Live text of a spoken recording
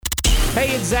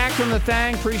Hey, it's Zach from the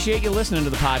THANG. Appreciate you listening to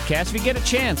the podcast. If you get a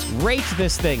chance, rate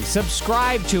this thing,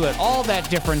 subscribe to it, all that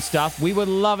different stuff. We would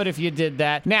love it if you did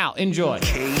that. Now, enjoy.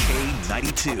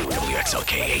 KA92,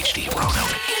 WXLK HD,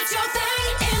 Roanoke. It's your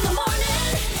thing in the morning.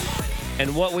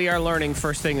 And what we are learning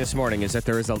first thing this morning is that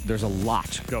there's a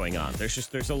lot going on.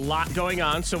 There's a lot going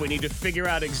on, so we need to figure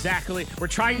out exactly. We're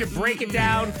trying to break it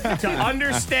down to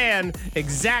understand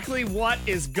exactly what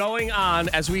is going on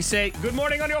as we say good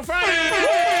morning on your Friday.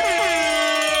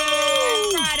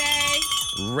 Friday.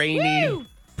 Rainy,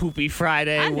 poopy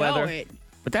Friday I know weather. it.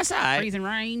 But that's all right. Freezing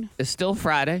rain. It's still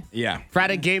Friday. Yeah.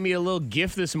 Friday gave me a little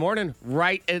gift this morning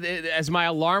right as my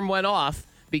alarm went off,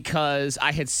 because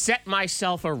I had set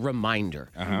myself a reminder.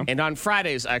 And on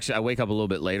Fridays, actually, I wake up a little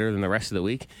bit later than the rest of the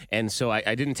week. And so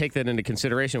I didn't take that into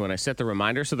consideration when I set the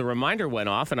reminder. So the reminder went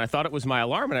off, and I thought it was my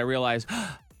alarm, and I realized,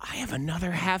 I have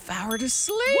another half hour to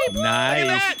sleep. Nice.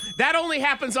 Look at that only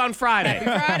happens on Friday.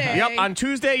 Friday. Yep. On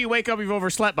Tuesday, you wake up, you've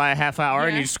overslept by a half hour,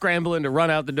 and Yeah. you scramble in to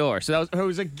run out the door. So it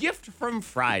was a gift from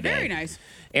Friday. Very nice.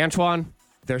 Antoine,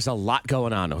 there's a lot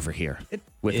going on over here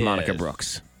with Monica is.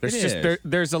 Brooks.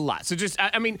 There's a lot. So just,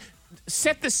 I mean,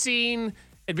 set the scene,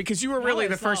 because you were really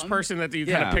the first person that you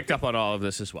kind of picked up on all of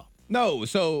this as well. No,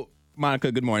 so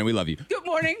Monica, good morning. We love you. Good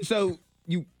morning. So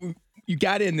you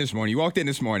got in this morning. You walked in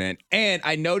this morning, and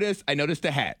I noticed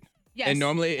the hat. Yes. And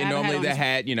normally I have a hat on the this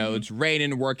hat, it's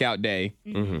raining, workout day.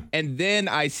 And then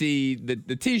I see the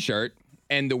T-shirt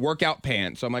and the workout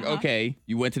pants. So I'm like, okay,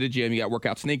 you went to the gym, you got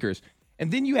workout sneakers.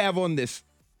 And then you have on this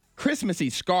Christmassy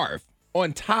scarf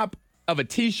on top of a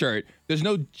T-shirt. There's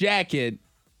no jacket.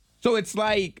 So it's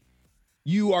like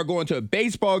you are going to a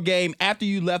baseball game after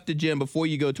you left the gym before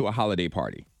you go to a holiday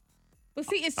party. Well,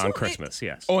 see, it's On Christmas,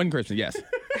 yes. On Christmas, yes.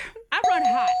 I run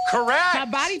hot. Correct. My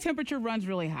body temperature runs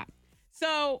really hot.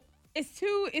 So it's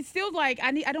still like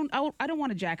I don't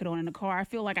want a jacket on in the car. I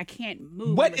feel like I can't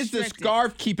move. What I'm is the restricted.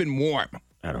 scarf keeping warm?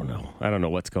 I don't know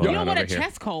what's going You on don't want over a here.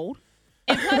 chest cold.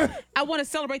 And plus, I want to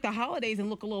celebrate the holidays and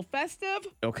look a little festive.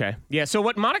 Okay. Yeah, so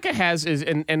what Monica has is,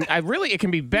 and it can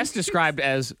be best described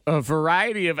as a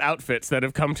variety of outfits that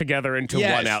have come together into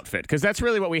Yes. one outfit. Because that's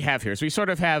really what we have here. So we sort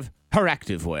of have her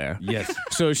active wear. Yes.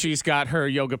 So she's got her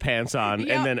yoga pants on Yep.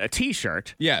 and then a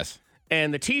T-shirt. Yes.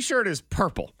 And the T-shirt is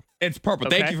purple. It's purple.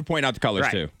 Okay. Thank you for pointing out the colors,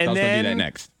 Right. too. And I was going to then, do that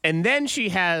next. And then she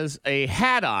has a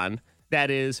hat on that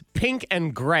is pink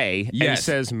and gray and Yes.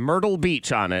 says Myrtle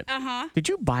Beach on it. Uh-huh. Did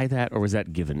you buy that, or was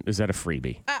that given? Is that a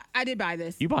freebie? I did buy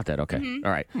this. You bought that, okay. All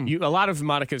right. A lot of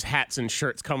Monica's hats and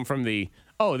shirts come from this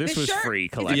This was shirt free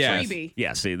is a collection. Yes. freebie.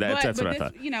 Yeah, see, that's but what I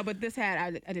this, thought. but this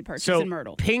hat I did purchase So in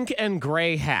Myrtle. pink and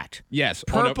gray hat. Yes.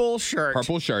 on a Purple shirt.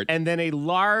 Purple shirt. And then a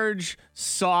large,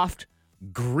 soft,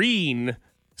 green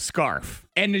scarf.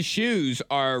 And the shoes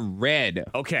are red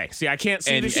Okay, see, I can't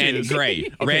see and, the shoes. and gray.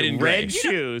 Okay, Red and gray. red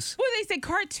shoes. Well, they say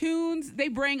cartoons, they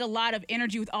bring a lot of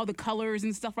energy with all the colors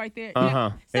and stuff like that.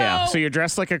 Uh-huh. Yeah, so you're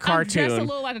dressed like a I'm cartoon. dressed a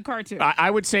little like a cartoon. I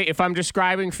would say, if I'm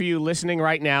describing for you listening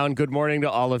right now, and good morning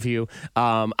to all of you,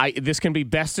 this can be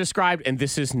best described, and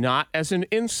this is not as an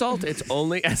insult, it's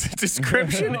only as a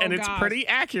description, and it's gosh. pretty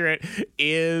accurate,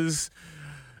 is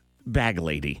bag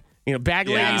lady. Bag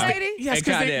Yeah. ladies. Bag lady? Yes, It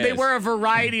because kinda they is. wear a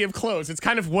variety of clothes. It's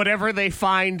kind of whatever they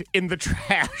find in the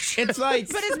trash. It's like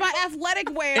but it's my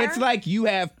athletic wear. it's like you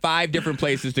have 5 different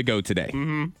places to go today.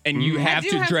 And you have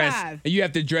do to have dress 5. you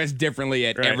have to dress differently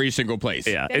at Right. every single place.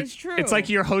 Yeah, That is true. It's like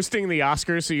you're hosting the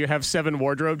Oscars, so you have 7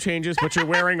 wardrobe changes, but you're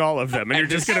wearing all of them, and you're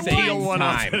just going to the peel same one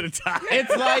off time. at a time.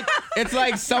 It's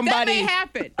like that somebody may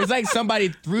happen. It's like somebody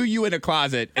threw you in a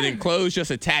closet and then clothes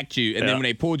just attacked you, and Yeah. then when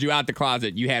they pulled you out the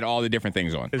closet, you had all the different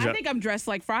things on. I think I'm dressed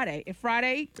like Friday. If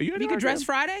Friday, You you are could dress dressed.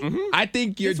 Friday. I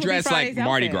think you're This will be dressed like Friday's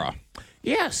Mardi outfit. Gras.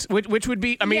 Yes, which would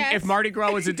be, I mean, Yes. if Mardi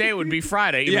Gras was a day, it would be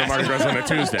Friday, even Yes. though Mardi Gras is on a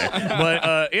Tuesday.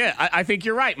 But, I think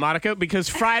you're right, Monica, because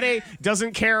Friday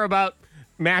doesn't care about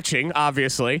matching,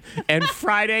 obviously, and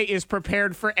Friday is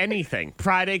prepared for anything.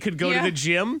 Friday could go to Yeah. the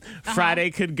gym.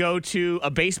 Friday could go to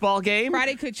a baseball game.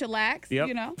 Friday could chillax. Yep.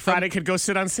 You know. Friday could go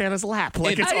sit on Santa's lap.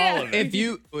 Like, it's yeah. all of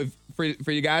it.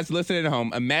 For you guys listening at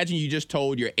home, imagine you just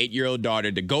told your 8-year-old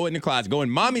daughter to go in the closet, go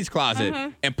in mommy's closet,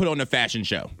 and put on a fashion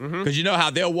show. Because you know how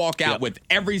they'll walk out with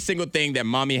every single thing that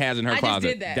mommy has in her I closet.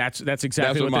 just did that. That's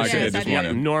exactly That's what what Monica this did is. this Yes, I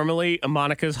morning. Normally,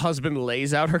 Monica's husband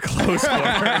lays out her clothes for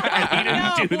her, and he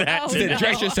didn't do that No. Said, today.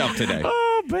 dress yourself today.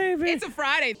 Oh, baby. It's a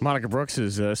Friday. Monica Brooks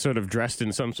is sort of dressed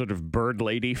in some sort of bird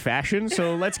lady fashion,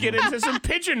 so let's get into some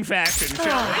pigeon fashion,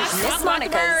 shall we? Miss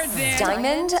Monica's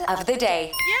Diamond of the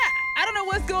Day. Yeah, I don't know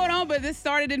what's going on, but this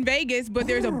started in Vegas, but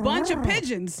there's a bunch of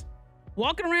pigeons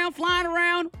walking around, flying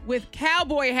around with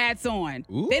cowboy hats on.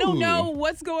 They don't know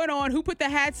what's going on, who put the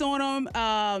hats on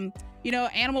them.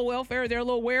 animal welfare, they're a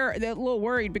little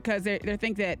worried because they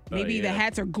think that maybe the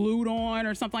hats are glued on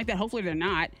or something like that. Hopefully they're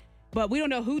not. But we don't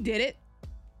know who did it.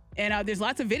 And there's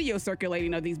lots of video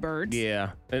circulating of these birds.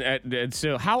 Yeah. And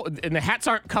so and the hats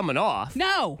aren't coming off.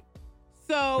 No.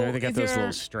 So They got those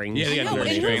little strings. Yeah, they got a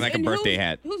little string, like a birthday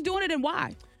hat. Who's doing it and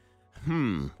why?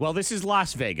 Well, this is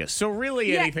Las Vegas, so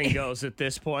really anything goes at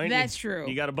this point. That's true.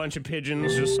 You got a bunch of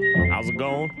pigeons just, how's it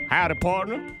going? Howdy,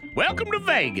 partner. Welcome to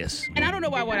Vegas. And I don't know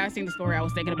why when I seen the story, I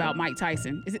was thinking about Mike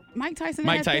Tyson. Is it Mike Tyson?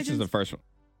 Mike Tyson's the first one.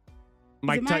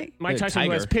 Mike Tyson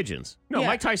who has pigeons. No, Yeah.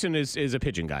 Mike Tyson is a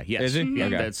pigeon guy. Yes. Is he? Yeah,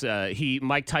 Okay. that's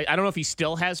Mike Tyson. I don't know if he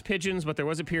still has pigeons, but there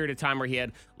was a period of time where he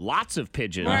had lots of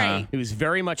pigeons. Right. He was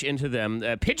very much into them.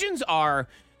 Pigeons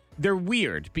they're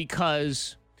weird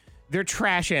because they're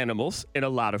trash animals in a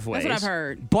lot of ways. That's what I've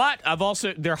heard. But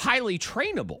they're highly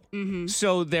trainable.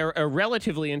 So they're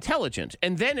relatively intelligent.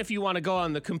 And then if you want to go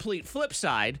on the complete flip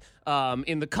side,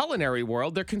 in the culinary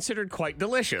world, they're considered quite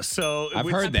delicious. So I've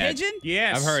heard that. pigeon?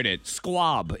 Yes. I've heard it.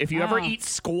 Squab. If you ever eat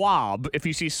squab, if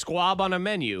you see squab on a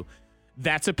menu,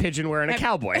 that's a pigeon wearing a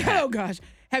cowboy hat. Oh, gosh.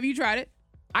 Have you tried it?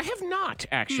 I have not,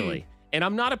 actually. And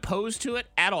I'm not opposed to it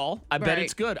at all. I bet Right.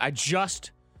 it's good. I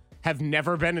just have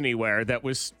never been anywhere that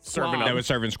was serving That was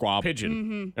serving squab.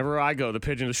 pigeon. Wherever I go, the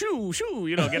pigeon is shoo,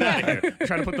 get out of here.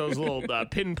 Trying to put those little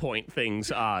pinpoint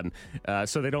things on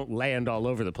so they don't land all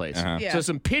over the place. Yeah. So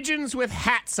some pigeons with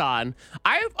hats on.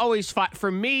 I've always for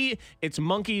me, it's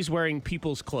monkeys wearing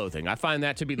people's clothing. I find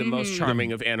that to be the most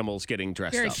charming of animals getting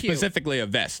dressed Very up. cute. Specifically a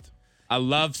vest. I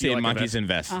love seeing like a monkeys vest? in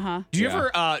vests. Do you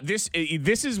ever, this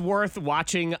is worth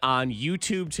watching on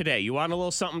YouTube today. You want a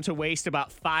little something to waste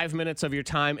about 5 minutes of your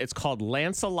time? It's called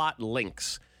Lancelot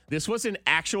Lynx. This was an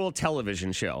actual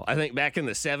television show. I think back in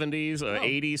the 70s or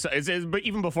 80s, but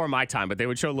even before my time, but they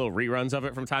would show little reruns of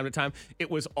it from time to time. It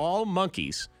was all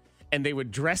monkeys, and they would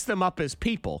dress them up as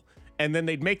people. And then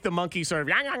they'd make the monkeys sort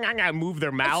of move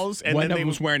their mouths. And One then of they them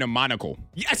was wearing a monocle.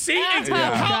 Yeah, see?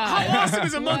 How awesome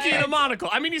is a monkey in a monocle?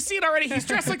 I mean, you see it already. He's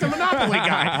dressed like the Monopoly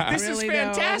guy. This Really, is though?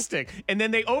 fantastic. And then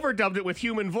they overdubbed it with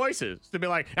human voices to be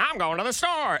like, I'm going to the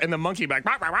store. And the monkey be like,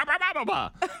 bah, bah, bah, bah, bah, bah,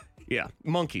 bah. Yeah,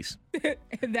 monkeys.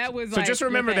 That was So just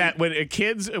remember that when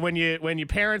your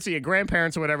parents or your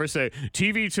grandparents or whatever say,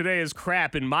 TV today is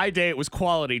crap, in my day it was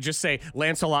quality, just say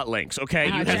Lancelot Lynx, okay?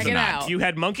 Check it out. You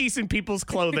had monkeys in people's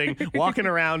clothing walking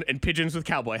around and pigeons with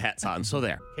cowboy hats on. So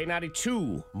there.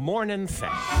 K92, Morning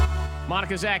Thang.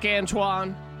 Monica, Zach,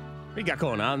 Antoine. What do you got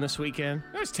going on this weekend?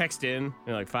 Just text in,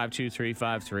 like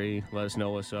 52353. Let us know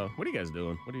what's up. What are you guys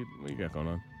doing? What do you got going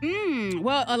on?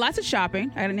 Well, lots of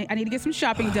shopping. I need to get some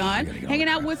shopping done. Hanging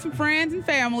out with some friends and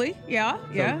family.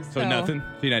 Yeah. So nothing? So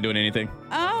you're not doing anything?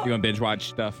 Oh, You gonna binge watch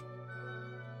stuff?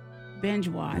 binge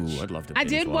watch. Ooh, I'd love to I binge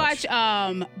did watch.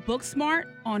 watch Booksmart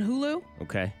on Hulu.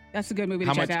 Okay. That's a good movie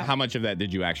to check out. How much of that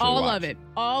did you actually All watch? of it.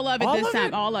 All of it All this of time.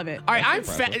 it? All of it. All right,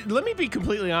 impressive. let me be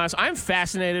completely honest. I'm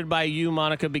fascinated by you,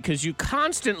 Monica, because you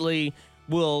constantly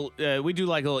will. We do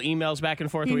like little emails back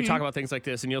and forth where we talk about things like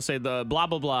this, and you'll say the blah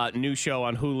blah blah new show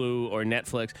on Hulu or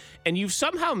Netflix, and you've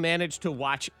somehow managed to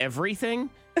watch everything.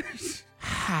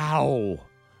 How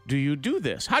do you do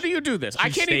this? How do you do this? I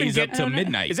can't even Stays get up till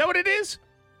midnight. Is that what it is?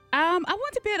 I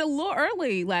went to bed a little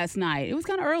early last night. It was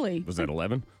kind of early. Was that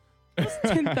 11?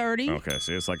 10:30. Okay,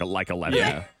 so it's like 11.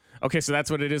 Yeah. Okay, so that's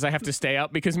what it is. I have to stay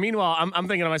up because meanwhile, I'm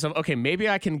thinking to myself, okay, maybe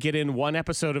I can get in one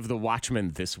episode of The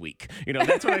Watchmen this week.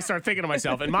 That's what I start thinking to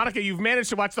myself. And Monica, you've managed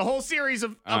to watch the whole series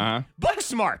of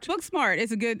Booksmart. Booksmart.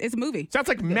 It's a movie. Sounds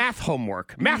like math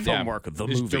homework. Math homework. The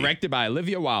It's movie. directed by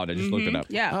Olivia Wilde. I just looked it up.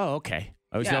 Yeah. Oh, okay.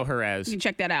 I always know her as You can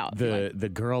check that out. the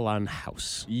girl on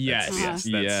House. Yes.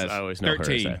 Yes. I always know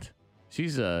 13. her as that.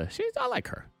 She's I like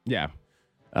her. Yeah.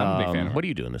 I'm a big fan of her. What are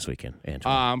you doing this weekend,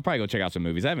 Angela? I'm probably go check out some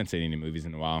movies. I haven't seen any movies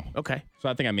in a while. Okay. So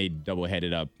I think I may double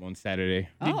headed up on Saturday.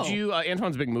 Oh. Did you,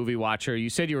 Antoine's a big movie watcher. You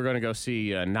said you were going to go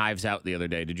see Knives Out the other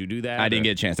day. Did you do that? I didn't or-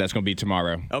 get a chance. That's going to be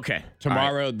tomorrow. Okay.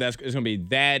 Tomorrow, it's going to be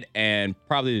that and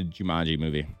probably the Jumanji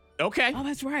movie. Okay. Oh,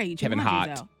 that's right. Kevin Jumanji's Hart.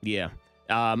 out. Yeah.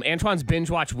 Antoine's binge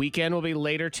watch weekend will be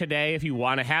later today if you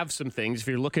want to have some things, if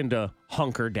you're looking to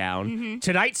hunker down.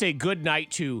 Tonight's a good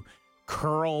night to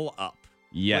curl up.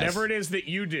 Yes. Whatever it is that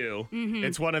you do,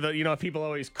 it's one of the, people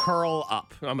always curl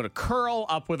up. I'm going to curl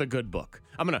up with a good book.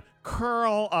 I'm going to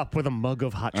curl up with a mug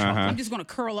of hot chocolate. I'm just going to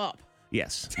curl up.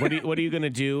 Yes. What are you going to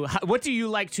do? What do you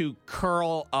like to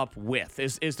curl up with?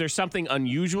 Is there something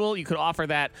unusual? You could offer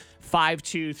that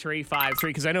 52353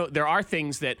 because I know there are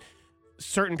things that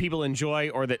certain people enjoy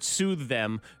or that soothe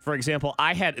them. For example,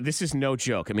 this is no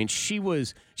joke. I mean, she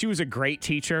was a great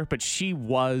teacher, but she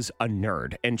was a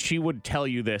nerd, and she would tell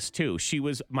you this too. She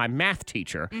was my math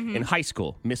teacher in high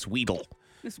school, Miss Weedle.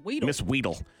 Miss Weedle. Miss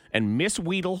Weedle. And Miss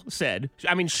Weedle said,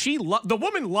 I mean, the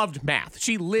woman loved math.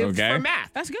 She lived for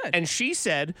math. That's good. And she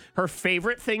said her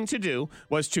favorite thing to do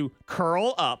was to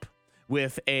curl up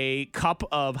with a cup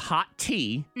of hot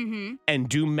tea and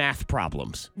do math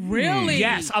problems. Really?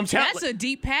 Yes, I'm telling you. That's a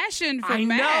deep passion for I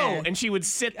math. know. And she would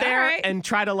sit there and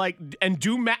try to and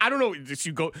do math. I don't know.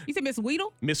 She go. You said Miss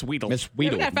Weedle? Miss Weedle. Miss Yeah,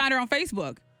 Weedle. we gotta find her on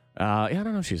Facebook. Yeah, I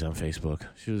don't know if she's on Facebook.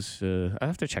 She was. I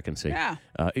have to check and see. Yeah.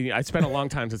 I spent a long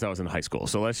time since I was in high school,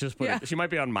 so let's just put it. She might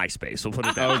be on MySpace. We'll put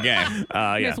it that way. Okay.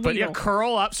 Yeah, but yeah, Weedle.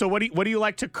 curl up. So what do you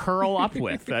like to curl up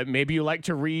with? Maybe you like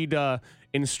to read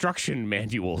instruction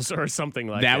manuals or something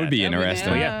like that. That would be interesting.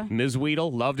 So yeah, Ms.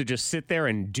 Weedle loved to just sit there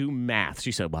and do math.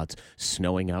 She said, well, it's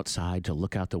snowing outside to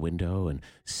look out the window and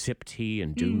sip tea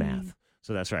and do math.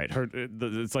 So that's right.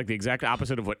 It's like the exact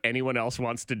opposite of what anyone else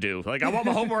wants to do. Like, I want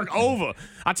my homework over.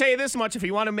 I'll tell you this much. If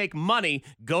you want to make money,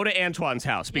 go to Antoine's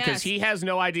house because he has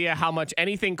no idea how much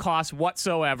anything costs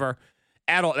whatsoever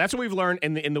at all. That's what we've learned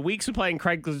in the weeks of playing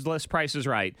Craigslist Price is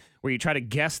Right, where you try to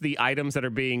guess the items that are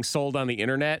being sold on the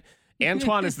internet.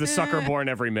 Antoine is the sucker born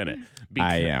every minute.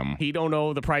 I am. He don't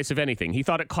know the price of anything. He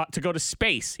thought it cost to go to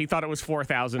space. He thought it was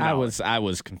 $4,000. I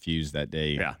was confused that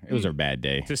day. Yeah. It was a bad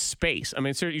day. To space. I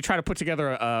mean, sir, you try to put together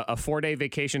a 4-day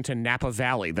vacation to Napa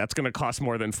Valley. That's going to cost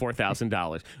more than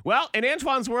 $4,000. Well, in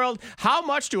Antoine's world, how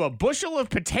much do a bushel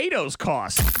of potatoes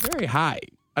cost? Very high.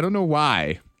 I don't know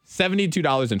why.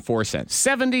 $72.04.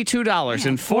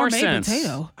 $72.04.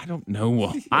 Potato. I don't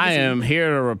know. I am here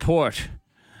to report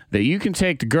that you can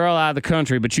take the girl out of the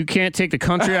country, but you can't take the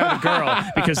country out of the girl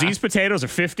because these potatoes are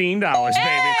 $15, baby.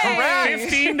 Correct.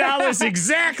 $15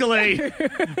 exactly.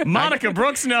 Monica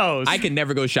Brooks knows. I can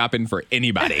never go shopping for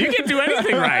anybody. You can't do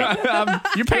anything right.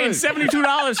 You're paying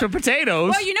 $72 for potatoes.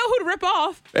 Well, you know who to rip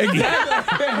off.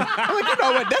 Exactly. I'm like, you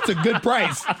know what? That's a good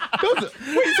price.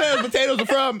 Where you say those potatoes are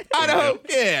from? Idaho?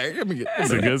 Yeah. Let me get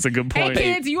That's a good Hey, point.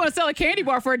 kids, you want to sell a candy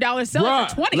bar for $1? Sell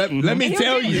it for $20. Let me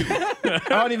tell you, I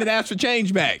don't even ask for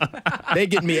change back. They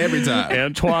get me every time.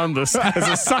 Antoine is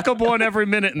a sucker born every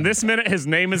minute, and this minute his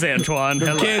name is Antoine.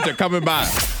 The kids are coming by.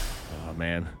 Oh,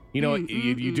 man. You know what?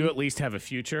 You do at least have a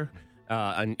future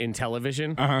in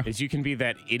television. Is you can be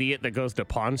that idiot that goes to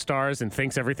Pawn Stars and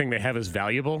thinks everything they have is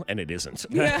valuable, and it isn't.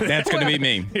 That's going to be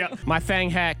me. Yeah. My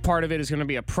Thang hack part of it is going to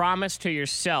be a promise to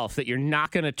yourself that you're not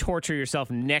going to torture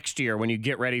yourself next year when you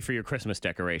get ready for your Christmas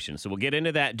decorations. So we'll get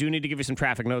into that. Do need to give you some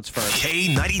traffic notes first.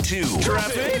 K92.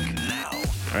 Traffic now.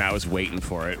 I was waiting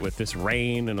for it with this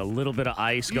rain and a little bit of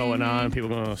ice going on.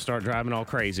 People are going to start driving all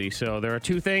crazy. So there are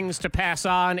two things to pass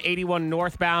on. 81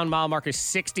 northbound, mile marker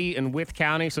 60 in Wythe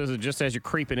County. So this is just as you're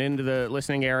creeping into the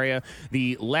listening area.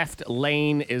 The left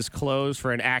lane is closed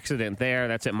for an accident there.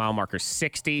 That's at mile marker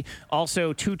 60.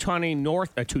 Also 220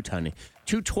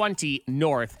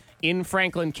 north in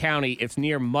Franklin County. It's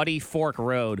near Muddy Fork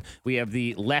Road. We have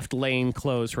the left lane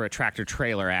closed for a tractor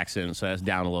trailer accident. So that's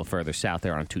down a little further south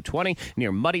there on 220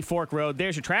 near Muddy Fork Road.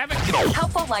 There's your traffic.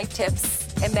 Helpful life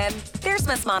tips. And then there's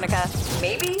Miss Monica.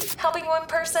 Maybe helping one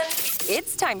person.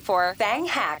 It's time for Thang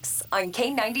Hacks on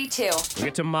K92. We'll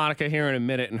get to Monica here in a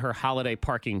minute and her holiday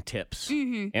parking tips.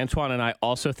 Antoine and I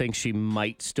also think she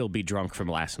might still be drunk from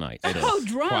last night. It is. Oh,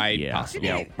 drunk. Quite Yeah, possible.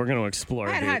 yeah, we're going to explore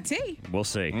I had it. hot tea. We'll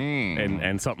see.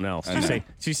 And something else. Did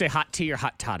you say hot tea or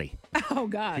hot toddy? Oh,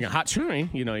 gosh. You know, hot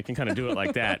churri, you can kind of do it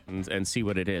like that and see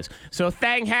what it is. So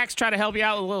Thang Hacks try to help you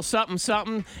out with a little something,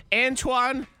 something.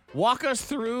 Antoine, walk us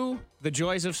through the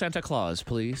joys of Santa Claus,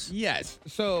 please. Yes.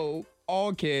 So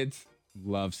all kids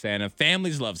love Santa.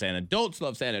 Families love Santa. Adults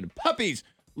love Santa. The puppies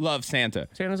love Santa.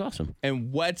 Santa's awesome.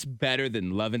 And what's better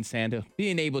than loving Santa?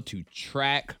 Being able to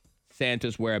track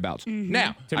Santa's whereabouts.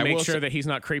 Now, To I make will sure say- that he's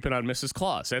not creeping on Mrs.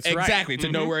 Claus. That's right. exactly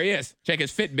to know where he is. Check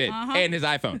his Fitbit and his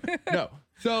iPhone. No.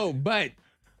 So, but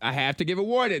I have to give a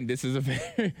warning. This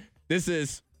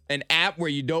is an app where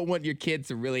you don't want your kids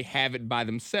to really have it by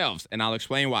themselves, and I'll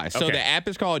explain why. So Okay. the app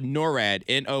is called NORAD,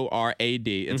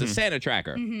 N-O-R-A-D. It's a Santa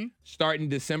tracker. Starting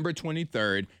December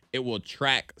 23rd, it will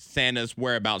track Santa's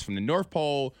whereabouts from the North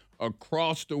Pole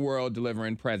across the world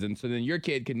delivering presents, so then your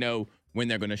kid can know when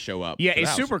they're going to show up. Yeah, to the it's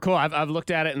house. super cool. I've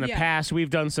looked at it in the Yeah. past. We've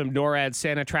done some NORAD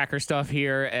Santa Tracker stuff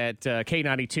here at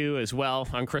K92 as well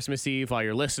on Christmas Eve while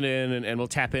you're listening, and we'll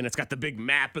tap in. It's got the big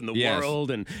map in the Yes.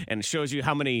 world and it shows you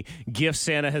how many gifts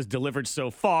Santa has delivered so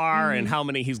far and how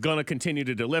many he's going to continue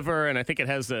to deliver. And I think it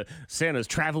has Santa's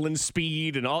traveling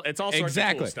speed and all. It's all sorts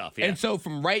of cool stuff. Yeah. And so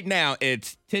from right now,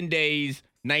 it's 10 days,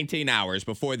 19 hours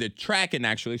before the tracking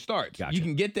actually starts. Gotcha. You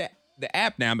can get the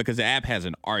app now because the app has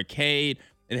an arcade.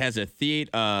 It has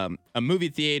a movie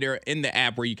theater in the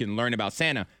app where you can learn about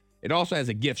Santa. It also has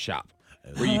a gift shop.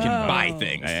 where you can buy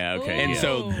things. Yeah, okay. And yeah.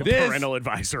 so The this parental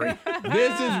advisory.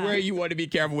 this is where you want to be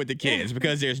careful with the kids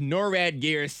because there's NORAD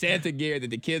gear, Santa gear that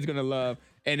the kids going to love.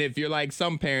 And if you're like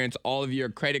some parents, all of your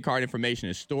credit card information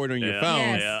is stored on your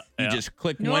phone. Yes. You just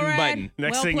click NORAD, one button.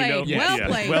 Next well thing played. you know, Well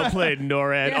played. well played,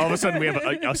 NORAD. All of a sudden, we have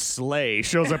a sleigh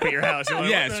shows up at your house. You're like,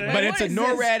 Yes, what the but heck? it's a is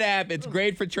NORAD app. It's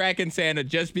great for tracking Santa.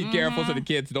 Just be careful so the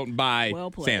kids don't buy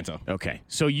Well played. Santa. Okay,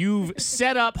 so you've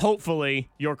set up, hopefully,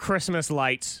 your Christmas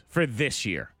lights for this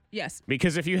year. Yes.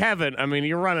 Because if you haven't, I mean,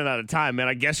 you're running out of time, man.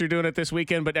 I guess you're doing it this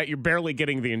weekend, but you're barely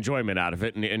getting the enjoyment out of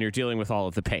it, and you're dealing with all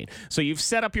of the pain. So you've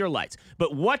set up your lights.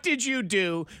 But what did you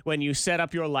do when you set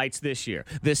up your lights this year?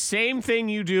 The same thing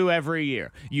you do every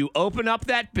year. You open up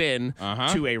that bin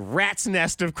to a rat's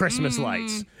nest of Christmas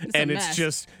lights. It's And a it's mess.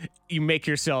 just, you make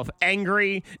yourself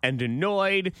angry and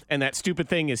annoyed, and that stupid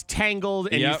thing is tangled,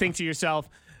 and you Yep. think to yourself,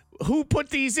 who put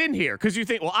these in here? Because you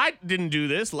think, well, I didn't do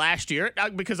this last year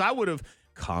because I would have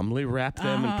calmly wrap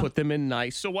them and put them in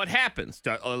nice. So what happens?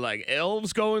 Like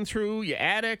elves going through your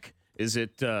attic? Is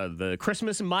it the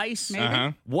Christmas mice?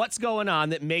 Maybe. What's going on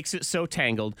that makes it so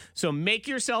tangled? So make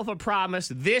yourself a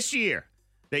promise this year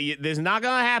that this is not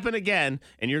going to happen again,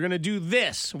 and you're going to do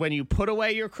this when you put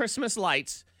away your Christmas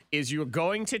lights, is you're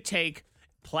going to take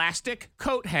plastic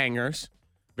coat hangers.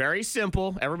 Very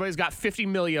simple. Everybody's got 50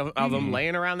 million of them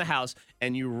laying around the house,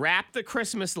 and you wrap the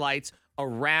Christmas lights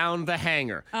around the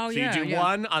hanger. Oh, so yeah, you do yeah.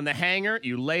 one on the hanger,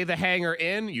 you lay the hanger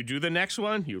in, you do the next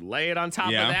one, you lay it on top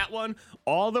of that one,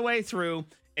 all the way through,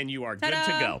 and you are good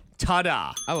to go.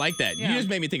 Ta-da. I like that. Yeah. You just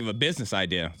made me think of a business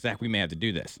idea. Zach, we may have to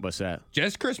do this. What's that?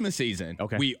 Just Christmas season,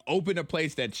 Okay. we open a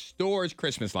place that stores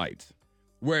Christmas lights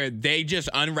where they just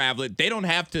unravel it. They don't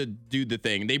have to do the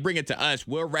thing. They bring it to us.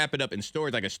 We'll wrap it up in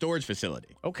storage, like a storage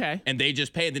facility. Okay. And they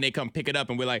just pay it. Then they come pick it up.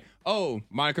 And we're like, oh,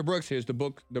 Monica Brooks, here's the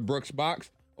Brooks box.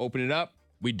 Open it up.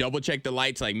 We double check the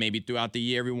lights like maybe throughout the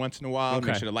year every once in a while.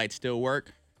 Make sure the lights still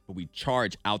work. But we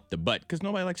charge out the butt because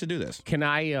nobody likes to do this. Can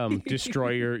I destroy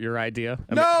your idea?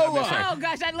 Oh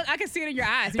gosh, I can see it in your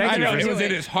eyes. Thank I you. know. It It was was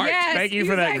in his heart. Yes, Thank you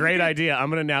for that exactly. great idea. I'm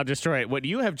going to now destroy it. What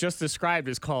you have just described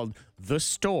is called the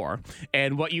store.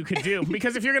 And what you could do,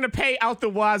 because if you're going to pay out the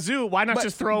wazoo, why not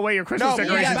just throw away your Christmas No,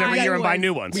 decorations yeah, every buy year new and buy ones.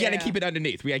 new ones? We got to keep it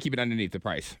underneath. We got to keep it underneath the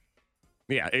price.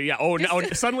 Yeah. Oh, no,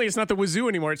 suddenly it's not the wazoo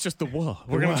anymore. It's just the whoa.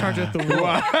 We're going to charge it the whoa.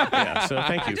 Yeah, so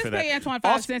thank you Just for that. pay Antoine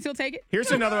 5 cents. He'll take it.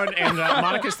 Here's another one, and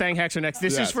Monica's Thang Hacks are next.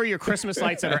 This Yes. is for your Christmas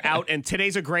lights that are out, and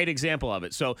today's a great example of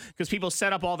it. So, because people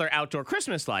set up all their outdoor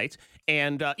Christmas lights,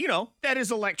 and, that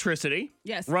is electricity.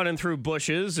 Yes. Running through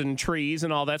bushes and trees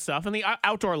and all that stuff, and the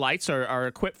outdoor lights are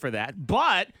equipped for that.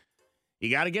 But you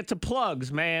got to get to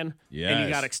plugs, man. Yes. And you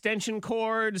got extension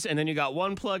cords, and then you got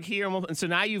one plug here, and so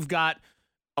now you've got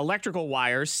electrical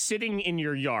wires sitting in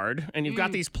your yard, and you've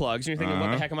got these plugs, and you're thinking,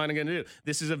 what the heck am I going to do?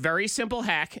 This is a very simple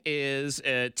hack, is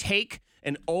take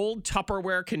an old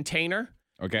Tupperware container,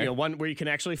 Okay. one where you can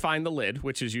actually find the lid,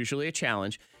 which is usually a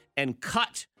challenge, and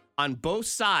cut on both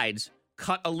sides,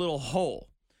 cut a little hole.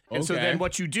 And so Okay. then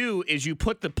what you do is you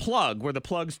put the plug where the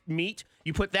plugs meet,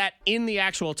 you put that in the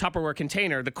actual Tupperware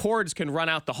container. The cords can run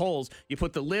out the holes. You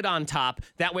put the lid on top.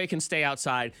 That way it can stay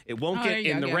outside. It won't Oh, there get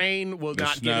you in go, the yeah. rain, will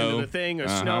not get snow. into the thing, or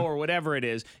snow, or whatever it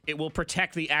is. It will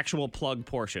protect the actual plug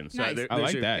portion. So Nice. I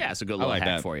like that. Yeah, it's a good I little like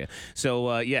hack that. for you.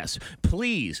 So, yes,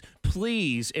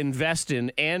 please invest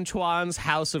in Antoine's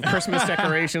House of Christmas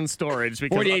Decoration Storage.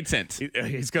 Because 48 cents.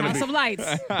 He's going to House be... of lights.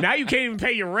 Now you can't even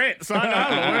pay your rent, so I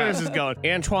don't know where this is going.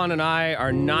 Antoine and I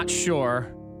are not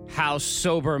sure how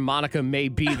sober Monica may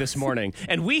be this morning.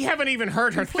 And we haven't even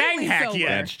heard her thang Completely hack sober. yet.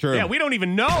 That's true. Yeah, we don't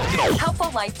even know. Helpful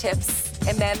life tips.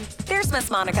 And then there's Miss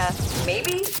Monica.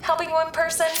 Maybe helping one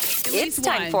person. It's least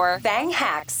time one. for Thang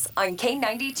Hacks on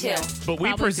K92. But we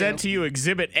Probably present do. to you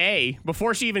Exhibit A,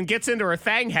 before she even gets into her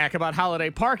thang hack about holiday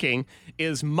parking,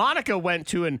 is Monica went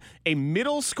to a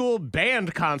middle school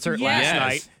band concert last Yes.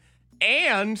 night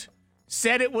and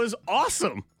said it was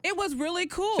awesome. It was really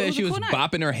cool. It Said was she a was cool night.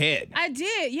 bopping her head. I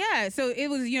did, yeah. So it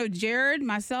was, Jared,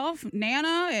 myself,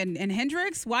 Nana, and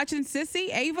Hendrix watching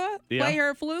Sissy, Ava, play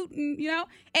her flute, and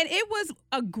it was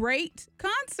a great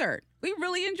concert. We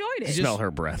really enjoyed it. Smell her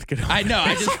breath. Get I know.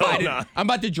 I just going on? I'm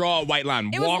about to draw a white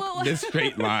line. It was a Walk little- this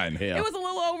straight line. Yeah. It was a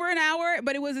little over an hour,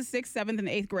 but it was the 6th, 7th, and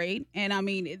 8th grade. And I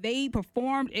mean, they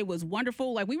performed. It was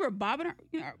wonderful. Like we were bobbing our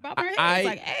heads.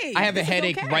 Like, hey, I have a this is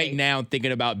headache okay. right now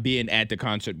thinking about being at the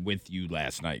concert with you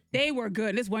last night. They were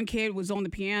good. This one kid was on the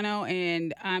piano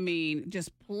and I mean, just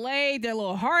played their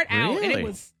little heart out. And it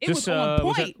was on point.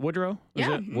 Was that Woodrow? Was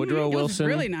Yeah, it Woodrow it was Wilson?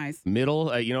 really nice.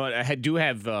 Middle. You know what? I do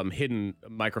have hidden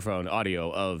microphone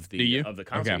audio of Do you? the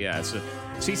concert. Okay. Yeah. So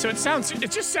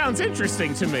it just sounds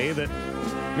interesting to me that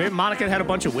maybe Monica had a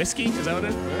bunch of whiskey? Is that what it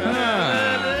is?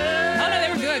 Oh, no, they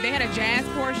were good. They had a jazz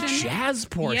portion. Jazz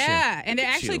portion. Yeah, and they're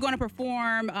Look at actually you. going to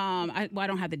perform. I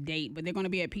don't have the date, but they're going to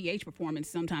be at PH Performance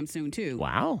sometime soon too.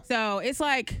 Wow. So it's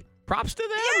like, Props to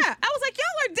them. yeah, I was like, y'all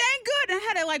are dang good, and I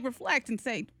had to like reflect and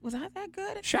say, was I that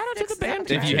good? Shout out to the band.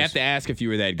 If you have to ask if you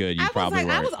were that good, you probably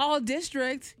I were. was all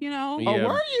district, you know. Yeah. Oh,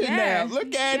 were you Yeah. now?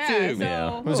 Look at Yeah, you. so-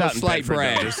 Yeah. It was out in slight Bedford,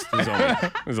 brag. though.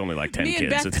 It was only like 10 Me and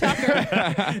kids. Beth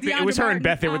Tucker. It was her and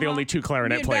Beth. They were the Uh-huh. only two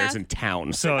clarinet Me and players Beth. in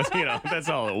town. So, that's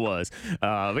all it was.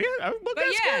 But yeah,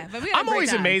 that's yeah, good. but we had a I'm great always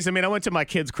time. amazed. I mean, I went to my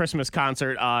kid's Christmas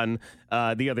concert on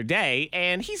the other day,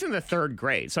 and he's in the third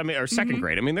grade. So, I mean, or 2nd Mm-hmm.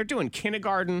 grade. I mean, they're doing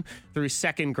kindergarten through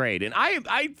 2nd grade. And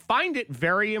I find it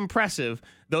very impressive.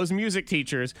 Those music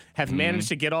teachers have managed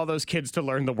to get all those kids to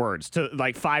learn the words to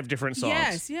like 5 different songs.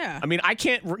 Yes, yeah. I mean, I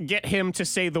can't get him to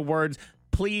say the words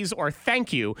please or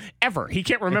thank you ever. He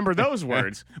can't remember those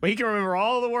words, but he can remember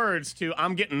all the words to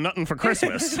I'm getting nothing for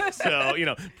Christmas. So,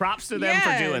 props to them Yeah,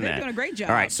 for doing they're that. doing a great job.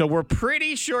 All right, so we're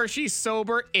pretty sure she's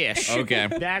sober-ish. Okay.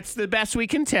 That's the best we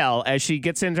can tell as she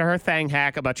gets into her thang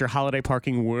hack about your holiday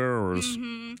parking whirs.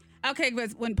 Okay,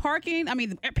 because when parking, I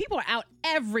mean, people are out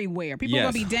everywhere. People are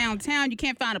Yes. going to be downtown. You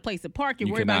can't find a place to park. You're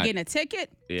You worried about cannot. getting a ticket.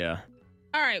 Yeah.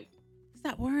 All right,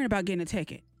 stop worrying about getting a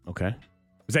ticket. Okay.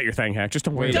 Is that your thang hack? Just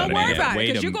don't worry Wait about Don't it. worry about it Wait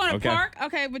because a you're going to okay. park.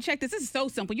 Okay, but check this. This is so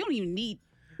simple. You don't even need.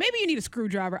 Maybe you need a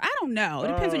screwdriver. I don't know. It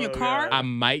depends on your car. I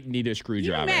might need a You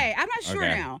screwdriver. may. I'm not sure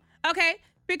Okay. now. Okay,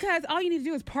 because all you need to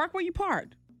do is park where you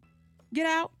parked. Get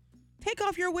out. Take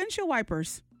off your windshield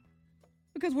wipers.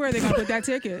 Because where are they going to put that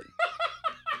ticket?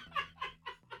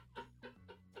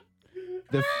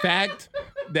 The fact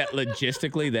that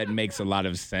logistically that makes a lot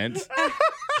of sense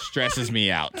stresses me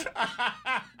out.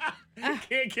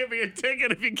 Can't give me a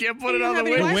ticket if you can't put it You on the have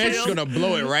any The wipers? wind's gonna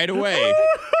blow it right away.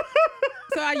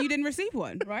 So you didn't receive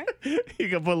one, right? You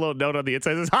can put a little note on the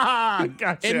inside that says, ha,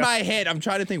 gotcha. In my head, I'm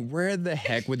trying to think, where the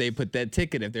heck would they put that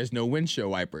ticket if there's no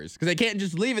windshield wipers? Because they can't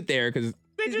just leave it there. Because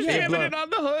They just jamming it on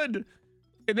the hood.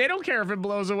 And they don't care if it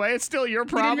blows away. It's still your You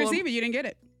problem. didn't receive it. You didn't get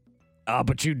it. Oh,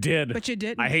 but you did. But you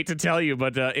didn't. I hate to tell you,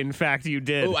 but in fact, you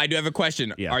did. Oh, I do have a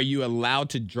question. Yeah. Are you allowed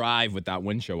to drive without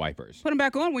windshield wipers? Put them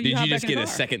back on when you Did hop you just back in get the a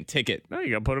car. second ticket? No, you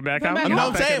got to put it back Put 'em on. back You on. know what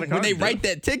I'm Back in saying? the car. When they write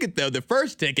that ticket, though, the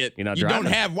first ticket, You're not you don't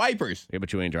driving. have wipers. Yeah,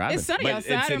 but you ain't driving. It's sunny But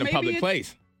outside. it's or in a maybe public it's-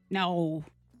 place. No.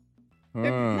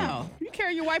 No. You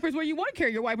carry your wipers where you want to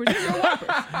carry your wipers. They're your wipers.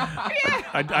 Yeah.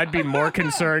 I'd be more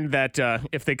concerned that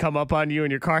if they come up on you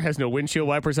and your car has no windshield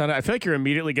wipers on it, I feel like you're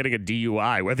immediately getting a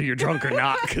DUI, whether you're drunk or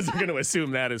not, because they're going to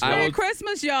assume that as well. Merry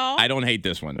Christmas, y'all. I don't hate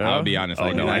this one. I'll be honest. Oh,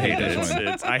 I no, don't I hate this it.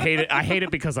 one. I hate it. I hate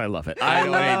it because I love it. I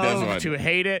don't hate this love one. to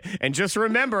hate it. And just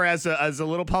remember, as a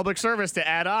little public service to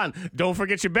add on, don't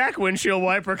forget your back windshield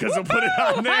wiper because they'll put it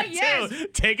on there Yes. too.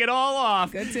 Take it all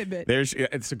off. Good tidbit.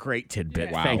 It's a great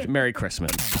tidbit. Wow. Thank you. Merry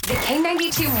Christmas. The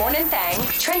K92 Morning Thang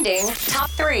trending top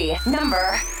 3.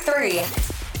 Number 3.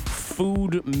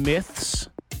 Food myths.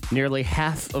 Nearly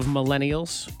half of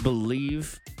millennials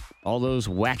believe all those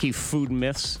wacky food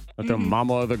myths that their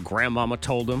mama or their grandmama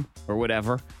told them or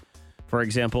whatever. For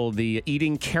example, the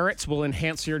eating carrots will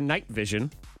enhance your night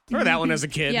vision. Remember that one as a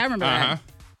kid? Yeah, I remember that.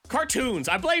 Cartoons.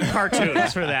 I blame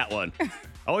cartoons for that one. I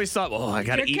always thought, I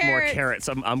got to Your eat more carrots. carrots.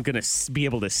 I'm going to be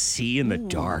able to see in the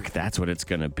dark. That's what it's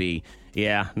going to be.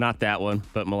 Yeah, not that one,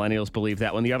 but millennials believe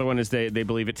that one. The other one is they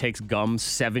believe it takes gum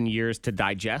 7 years to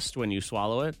digest when you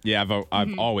swallow it. Yeah,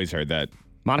 I've always heard that.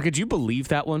 Monica, do you believe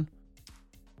that one?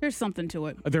 There's something to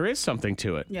it. There is something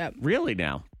to it. Yep. Really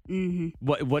now? Mm-hmm.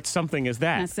 What something is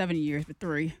that? Not 7 years, but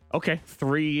 3. Okay,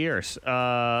 3 years.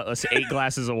 Let's say 8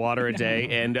 glasses of water a day.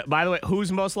 And by the way,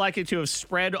 who's most likely to have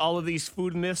spread all of these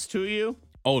food myths to you?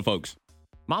 Old folks.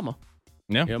 Mama.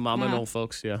 Yeah. Yeah, mama and Yeah. old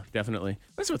folks. Yeah, definitely.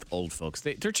 What's with old folks?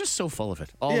 They're just so full of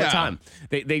it all the Yeah. time.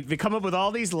 They come up with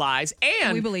all these lies.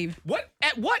 And We believe.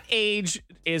 At what age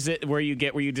is it where you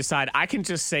decide I can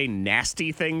just say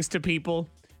nasty things to people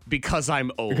because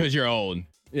I'm old? Because you're old.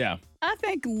 Yeah. I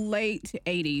think late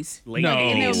 80s. Late No.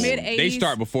 In their 80s. mid-80s. They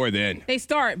start before then. They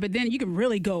start, but then you can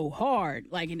really go hard,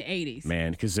 like in the 80s.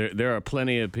 Man, because there are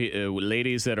plenty of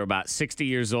ladies that are about 60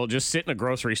 years old just sit in a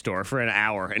grocery store for an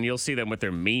hour, and you'll see them with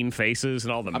their mean faces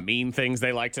and all the mean things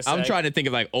they like to say. I'm trying to think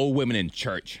of like old women in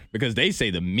church because they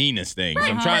say the meanest things.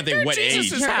 I'm trying to think They're what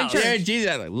Jesus' age. house. They're in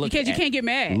Jesus. Like, look Because you at- can't get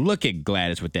mad. Look at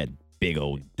Gladys with that big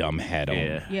old dumb hat on.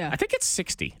 Yeah. I think it's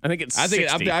 60. I think it's I think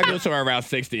 60. I go somewhere around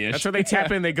 60ish. That's where they tap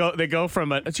in. They go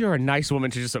from you're a nice woman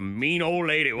to just a mean old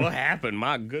lady. What happened?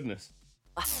 My goodness.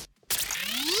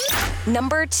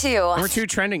 Number 2. Number 2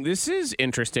 trending. This is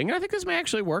interesting, and I think this may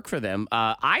actually work for them.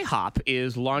 IHOP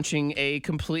is launching a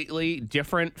completely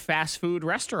different fast food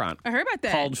restaurant I heard about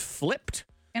that. called Flipped.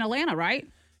 in Atlanta, right?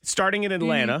 starting in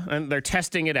Atlanta, and they're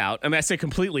testing it out. I mean, I say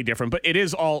completely different, but it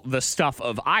is all the stuff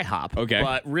of IHOP. Okay.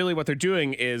 But really what they're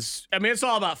doing is, I mean, it's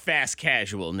all about fast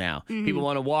casual now. People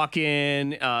want to walk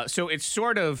in. So it's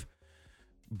sort of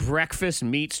breakfast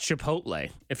meets Chipotle,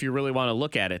 if you really want to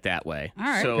look at it that way. All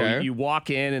right. So you walk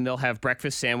in and they'll have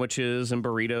breakfast sandwiches and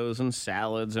burritos and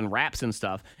salads and wraps and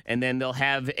stuff. And then they'll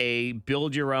have a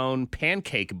build your own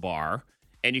pancake bar,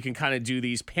 and you can kind of do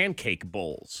these pancake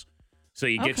bowls. So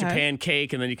you get your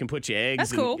pancake, and then you can put your eggs.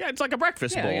 That's cool. Yeah, it's like a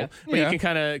breakfast bowl, yeah. but you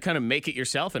can kind of make it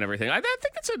yourself and everything. I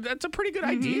think that's a pretty good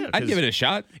idea. I'd give it a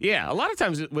shot. Yeah, a lot of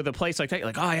times with a place like that, you're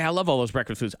like, oh yeah, I love all those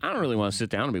breakfast foods. I don't really want to sit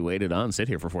down and be waited on, sit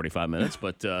here for 45 minutes.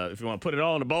 But if you want to put it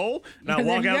all in a bowl, now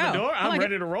walk out the door, I'm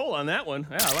ready to roll on that one.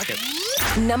 Yeah, I like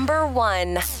it. Number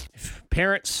 1.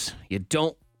 Parents, you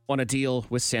don't want to deal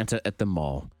with Santa at the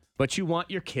mall, but you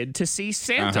want your kid to see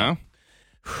Santa.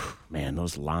 Man,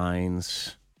 those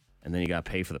lines. And then you got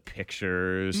to pay for the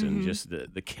pictures and just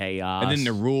the chaos. And then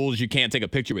the rules, you can't take a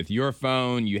picture with your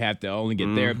phone. You have to only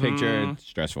get their picture. It's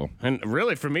stressful. And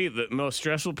really, for me, the most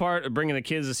stressful part of bringing the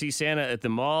kids to see Santa at the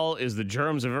mall is the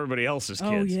germs of everybody else's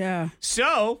kids. Oh, yeah.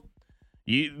 So,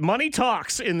 money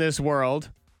talks in this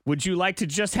world. Would you like to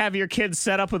just have your kids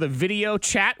set up with a video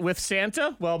chat with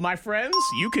Santa? Well, my friends,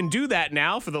 you can do that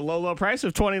now for the low price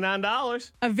of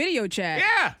 $29. A video chat.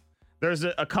 Yeah. There's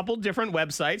a couple different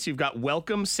websites. You've got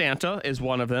Welcome Santa is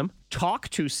one of them. Talk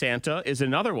to Santa is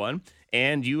another one.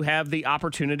 And you have the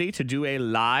opportunity to do a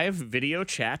live video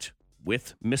chat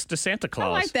with Mr. Santa Claus. I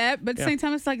like that, but at the same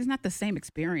time, it's not the same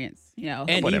experience, you know.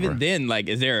 And even then,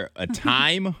 is there a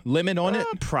time limit on it?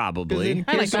 Probably.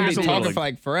 Here's somebody talking for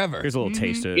like forever. Here's a little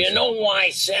taste of it. You know why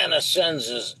Santa sends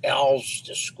his elves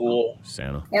to school?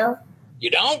 Santa. No. You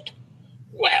don't?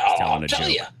 Well, I'll tell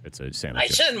you. It's a Santa I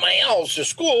joke. send my elves to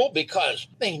school because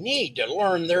they need to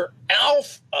learn their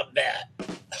alphabet.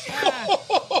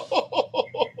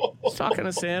 He's talking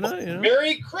to Santa, you know.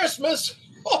 Merry Christmas.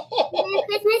 Merry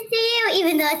Christmas to you,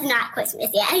 even though it's not Christmas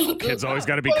yet. Kids always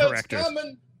got to be Well, correctors. it's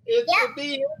coming. It'll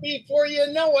be here before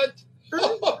you know it.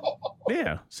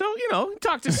 Yeah. So,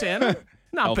 talk to Santa.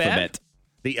 Not bad. Alphabet.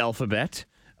 The alphabet.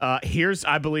 Here's,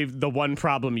 I believe, the one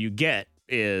problem you get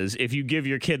is if you give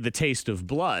your kid the taste of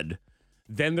blood,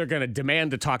 then they're going to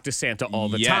demand to talk to Santa all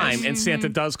the time. And Santa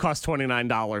does cost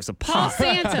 $29 a Call pop.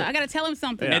 Santa. I got to tell him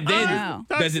something. And then,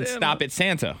 Oh. does it stop at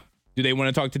Santa? Do they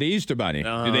want to talk to the Easter Bunny?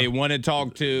 Do they want to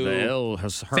talk to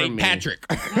St. Patrick?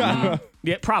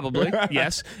 Yeah, probably.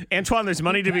 Yes. Antoine, there's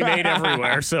money to be made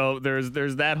everywhere. So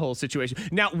there's that whole situation.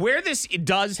 Now, where this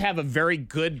does have a very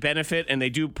good benefit, and they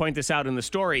do point this out in the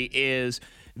story, is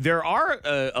there are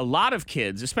a lot of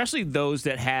kids, especially those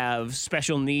that have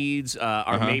special needs,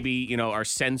 or maybe, are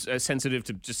sensitive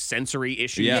to just sensory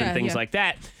issues and things like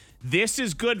that. This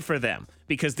is good for them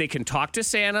because they can talk to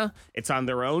Santa. It's on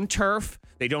their own turf.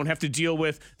 They don't have to deal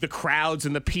with the crowds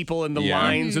and the people and the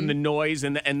lines and the noise,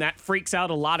 and that freaks out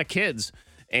a lot of kids.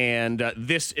 And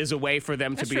this is a way for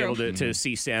them to be able to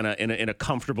see Santa in a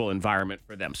comfortable environment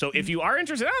for them. So if you are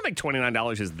interested, I don't think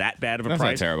 $29 is that bad of a price.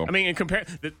 That's not terrible. I mean,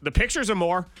 in the pictures are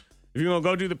more. If you're going to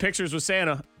go do the pictures with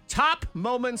Santa, top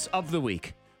moments of the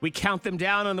week. We count them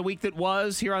down on the week that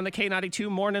was here on the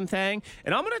K92 Morning Thang.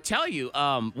 And I'm going to tell you,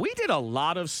 we did a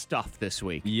lot of stuff this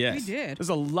week. Yes. We did. There's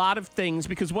a lot of things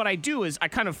because what I do is I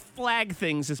kind of flag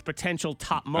things as potential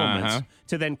top moments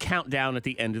to then count down at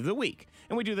the end of the week.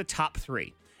 And we do the top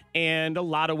 3. And a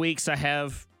lot of weeks I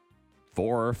have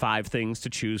 4 or 5 things to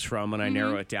choose from, and I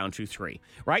narrow it down to 3.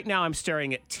 Right now I'm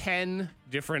staring at 10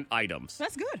 different items.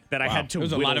 That's good. That I had to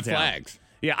There's a whittle lot of down. flags.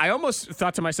 Yeah, I almost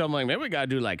thought to myself, like, maybe we got to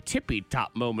do like tippy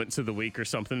top moments of the week or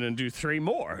something and do 3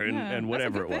 more and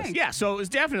whatever it that's a was. good thing. Yeah, so it was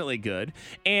definitely good.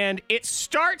 And it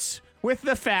starts with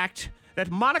the fact that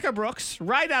Monica Brooks,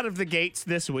 right out of the gates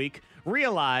this week,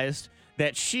 realized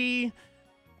that she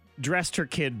dressed her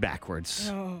kid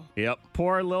backwards. Oh. Yep,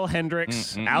 poor little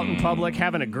Hendrix out in public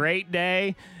having a great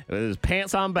day with his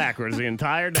pants on backwards the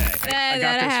entire day. I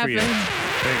got this for you.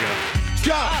 There you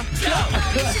go.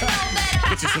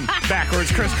 Get you some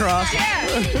backwards crisscross. Yeah.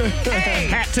 Hey.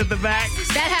 Hat to the back.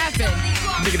 That happened.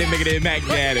 Make it, Mac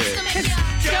Daddy.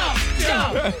 Jump.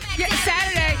 Yeah,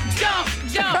 Saturday. Jump.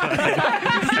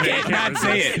 You can't not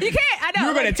say it. You can't. I know. You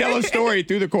were going to tell a story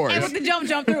through the And chorus. with the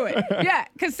jump through it. Yeah,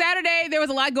 because Saturday there was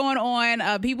a lot going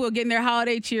on. People were getting their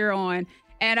holiday cheer on.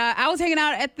 And I was hanging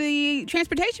out at the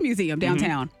Transportation Museum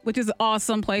downtown, which is an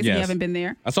awesome place if you haven't been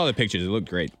there. I saw the pictures. It looked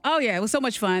great. Oh, yeah. It was so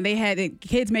much fun. They had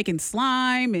kids making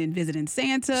slime and visiting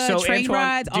Santa, So, train Antoine,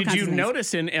 rides, all did kinds you of things.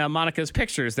 notice in Monica's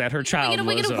pictures that her child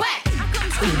was...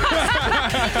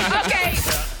 Okay.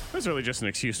 It was really just an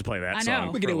excuse to play that I song.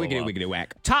 know. for a little while. Wiggity,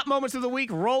 whack. Top moments of the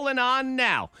week rolling on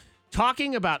now.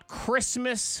 talking about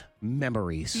Christmas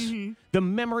memories. The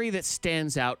memory that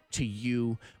stands out to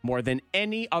you more than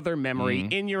any other memory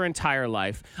in your entire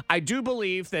life. I do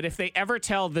believe that if they ever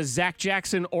tell the Zach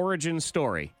Jackson origin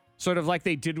story, sort of like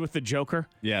they did with the Joker,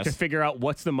 to figure out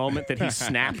what's the moment that he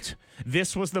snapped,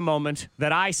 this was the moment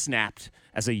that I snapped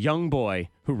as a young boy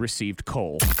who received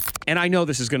coal. And I know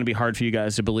this is going to be hard for you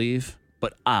guys to believe,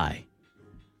 but I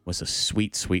was a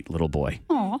sweet, sweet little boy.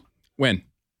 Aw. When?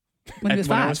 When he was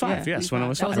When I five. was five, Yeah. yes, when I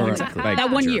was That five. was Exactly. Like, that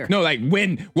 1 year. No, like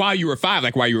while you were 5,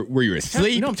 like were you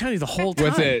asleep? No, I'm telling you the whole time.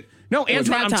 Was it No,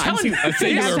 Antoine, I'm nap time. telling you. a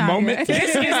singular time. moment?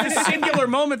 This is the singular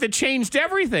moment that changed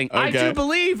everything. I Okay. do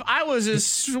believe I was as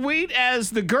sweet as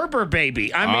the Gerber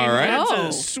baby. I mean, All right. that's Oh.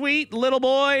 a sweet little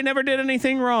boy, never did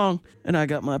anything wrong. And I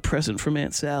got my present from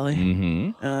Aunt Sally.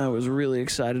 And I was really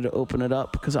excited to open it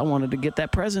up because I wanted to get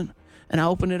that present. And I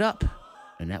opened it up.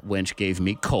 And that wench gave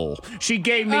me coal. She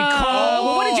gave me coal.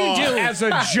 Well, what did you do? As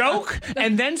a joke,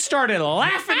 and then started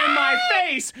laughing in my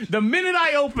face the minute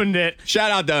I opened it. Shout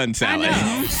out to Aunt Sally.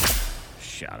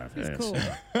 Shout out. It's cool.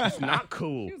 It's not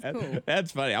cool. It was cool.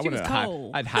 That's funny. I She would was have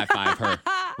cold. I'd high five her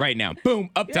right now. Boom,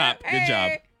 up top. Good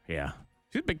job. Yeah.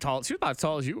 She was big, tall. She was about as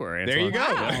tall as you were, Antoine. There you go.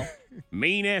 Wow.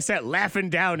 Mean ass that laughing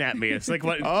down at me. It's like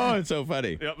what? Oh, it's so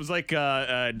funny. It was like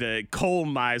the coal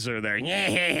miser there.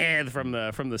 Yeah, from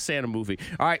the Santa movie.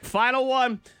 All right, final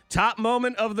one. Top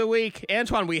moment of the week.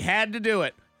 Antoine, we had to do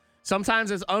it.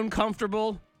 Sometimes it's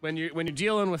uncomfortable when you're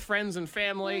dealing with friends and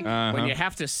family, when you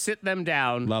have to sit them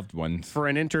down Loved ones. for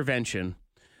an intervention.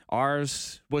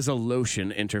 Ours was a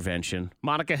lotion intervention.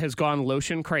 Monica has gone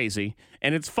lotion crazy,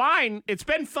 and it's fine. It's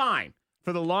been fine.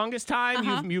 For the longest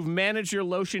time, you've managed your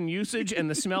lotion usage, and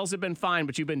the smells have been fine,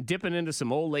 but you've been dipping into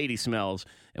some old lady smells,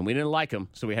 and we didn't like them,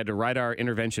 so we had to write our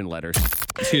intervention letters.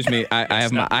 Excuse me. I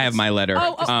have my letter.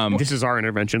 This is our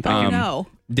intervention. Thank you. No.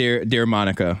 Dear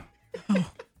Monica,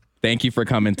 thank you for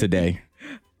coming today.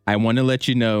 I want to let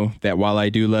you know that while I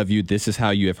do love you, this is how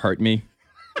you have hurt me.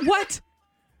 What?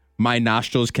 My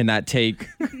nostrils cannot take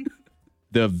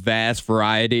the vast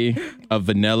variety of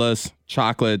vanillas,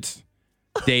 chocolates,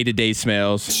 day-to-day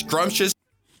smells. Scrumptious.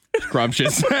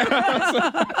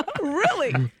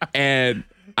 Really? And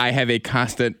I have a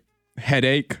constant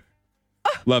headache.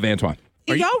 Love, Antoine.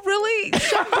 Y'all really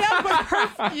shut down with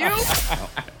perfume?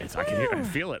 I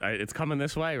feel it. It's coming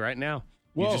this way right now.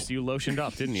 Whoa. You lotioned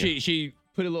up, didn't you? She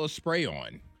put a little spray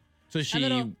on. So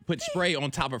she put spray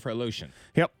on top of her lotion.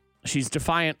 Yep. She's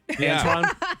defiant, Yeah.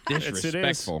 Antoine.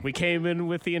 Disrespectful. We came in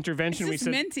with the intervention. It's We just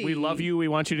said, minty. we love you. We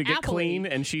want you to get Appley. clean.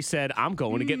 And she said, I'm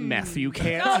going to get meth. You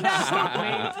can't stop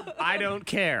me. I don't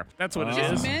care. That's what it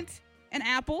Just is. mint and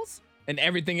apples. And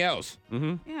everything else.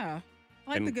 Yeah. I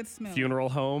like And the good smell. funeral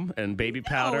home and baby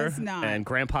powder it's not. and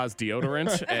grandpa's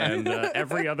deodorant and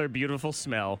every other beautiful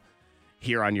smell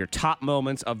here on your top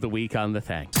moments of the week on the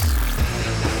Thang.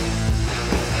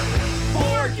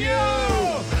 Fork you!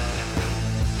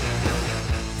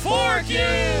 Fork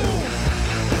you!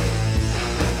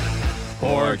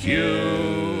 Fork you!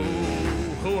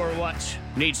 Who or what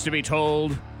needs to be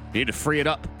told? You need to free it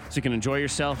up so you can enjoy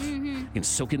yourself. You can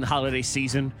soak in the holiday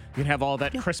season. You can have all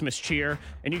that Christmas cheer.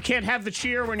 And you can't have the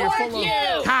cheer when you're full of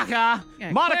caca.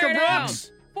 Yeah, Monica clear it out.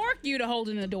 Brooks! Fork you to hold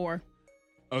in the door.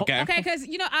 Okay. Okay, because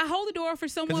I hold the door for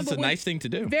someone. Because it's a but when- nice thing to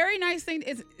do. Very nice thing.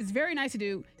 It's very nice to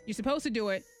do. You're supposed to do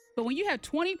it. But when you have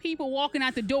 20 people walking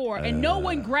out the door and no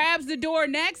one grabs the door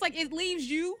next, like it leaves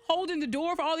you holding the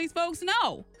door for all these folks.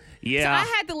 No. Yeah.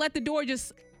 So I had to let the door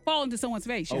just fall into someone's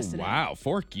face Oh, yesterday. wow.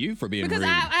 Fork you for being Because rude.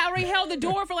 I already held the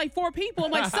door for like 4 people.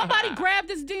 I'm like, somebody grab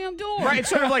this damn door. Right, it's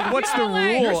sort of like, what's the You know, like-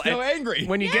 rule? You're still And angry.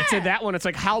 When you get to that one, it's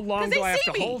like, how long Because do they I have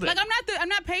see to me. hold it? Like I'm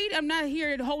not paid. I'm not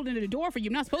here to hold into the door for you.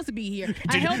 I'm not supposed to be here.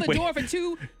 I Did- held the wait. door for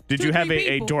two. Did two, you have three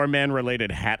a people.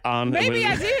 doorman-related hat on? Maybe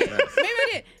I did. Maybe I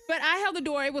did. But I held the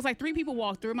door. It was like 3 people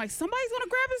walked through. I'm like, somebody's gonna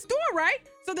grab his door, right?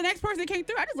 So the next person that came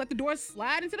through, I just let the door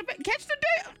slide into the catch the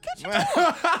door.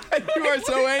 You are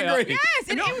so angry. Yes,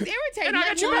 and it was irritating. And I Like,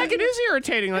 got your look. back. It is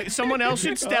irritating. Like someone else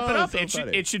should step it Oh, up. so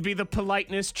funny. It should be the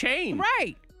politeness chain.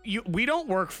 Right. We don't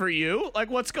work for you. Like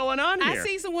what's going on I here?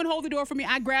 see someone hold the door for me.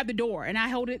 I grab the door and I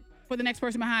hold it for the next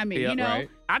person behind me. Yeah, you know. right.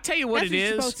 I tell you what That's it what you're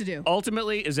is. supposed to do.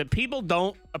 Ultimately, is that people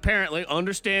don't apparently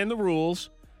understand the rules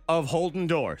of holding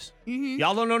doors.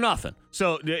 Y'all don't know nothing.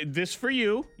 So this for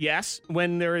you, yes.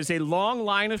 When there is a long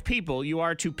line of people, you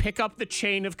are to pick up the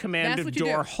chain of command That's of what you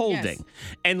door do. holding. Yes.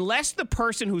 Unless the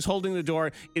person who's holding the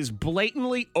door is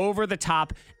blatantly over the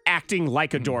top acting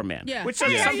like a doorman. Yeah. Which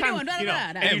Hey, how sometimes, you doing? Da,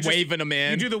 da, da, da. you And waving them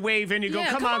in. You do the wave in, you go,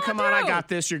 Yeah, come come on, on come on, I through. got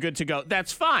this, you're good to go.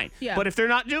 That's fine. Yeah. But if they're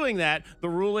not doing that, the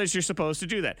rule is you're supposed to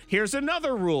do that. Here's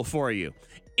another rule for you.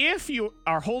 if you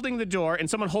are holding the door and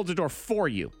someone holds the door for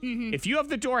you, if you have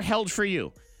the door held for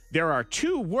you, there are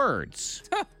 2 words.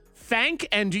 Thank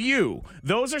and you.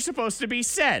 Those are supposed to be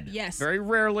said. Yes. Very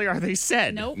rarely are they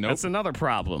said. Nope. That's another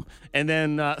problem. And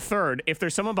then third, if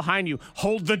there's someone behind you,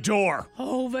 hold the door.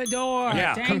 Hold the door.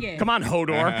 Yeah. Dang it. Come on,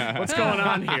 Hodor. What's going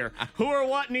on here? Who or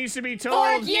what needs to be told?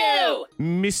 Fork you!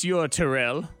 Monsieur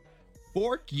Terrell.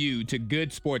 Fork you to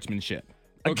good sportsmanship.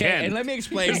 Okay, Again. and let me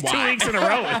explain It's why. 2 weeks in a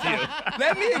row with you.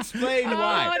 Let me explain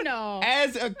why. Oh, no.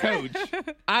 As a coach,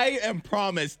 I am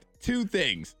promised 2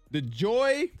 things: the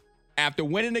joy after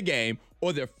winning a game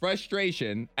or the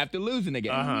frustration after losing a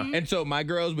game. And so my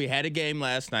girls, we had a game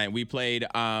last night. We played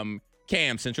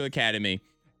CAM, Central Academy.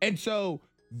 And so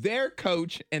their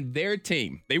coach and their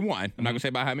team, they won. I'm not going to say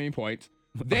by how many points.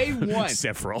 They won.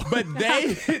 Several. But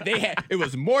they had, it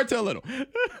was more to a little.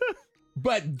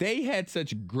 But they had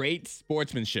such great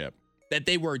sportsmanship that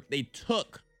they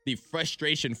took the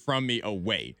frustration from me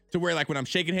away to where, like, when I'm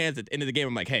shaking hands at the end of the game,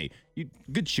 I'm like, hey, you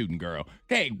good shooting, girl.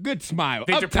 Hey, good smile.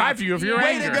 They Up deprive top. you of your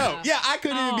Way anger. to go. Yeah, I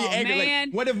couldn't even be Oh, angry. man.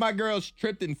 Like, what if my girls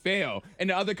tripped and fell and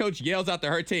the other coach yells out to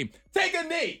her team, take a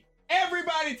knee.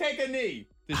 Everybody take a knee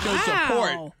to show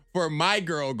support for my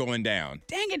girl going down.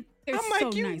 Dang it. They're I'm like,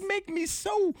 so you nice. make me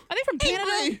so Are they from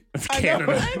Canada? angry. It's I know.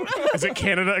 Canada. Is it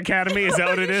Canada Academy? Is that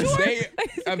what it is?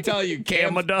 I'm telling you,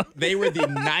 Canada. they were the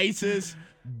nicest,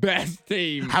 best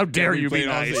team. How dare that we you be played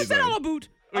all nice. What's that season. all about?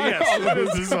 Yes, what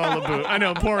is this all about? I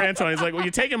know, poor Antoine. He's like, well,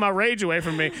 you're taking my rage away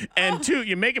from me. And 2,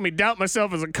 you're making me doubt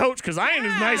myself as a coach because I ain't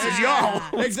as nice as y'all.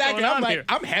 What's Exactly. going I'm on like, here?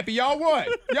 I'm happy y'all won.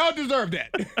 Y'all deserve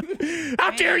that.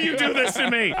 How dare you do this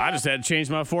to me? I just had to change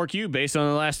my fork you based on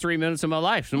the last 3 minutes of my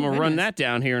life. So I'm going to run that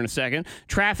down here in a second.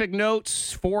 Traffic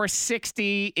notes,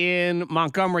 460 in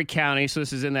Montgomery County. So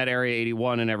this is in that area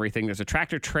 81 and everything. There's a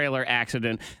tractor trailer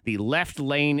accident. The left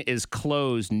lane is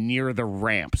closed near the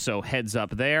ramp. So heads up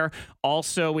there.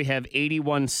 Also, we have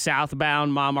 81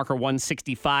 southbound, mile marker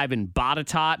 165 in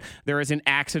Botetourt. There is an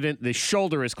accident. The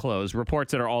shoulder is closed.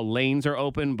 Reports that are all lanes are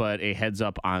open, but a heads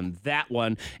up on that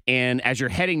one. And as you're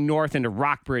heading north into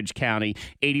Rockbridge County,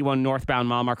 81 northbound,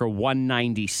 mile marker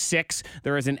 196,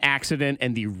 there is an accident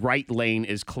and the right lane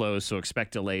is closed, so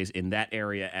expect delays in that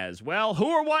area as well. Who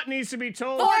or what needs to be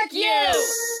told? Fork you!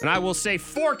 And I will say,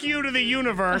 fork you to the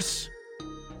universe.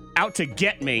 Out to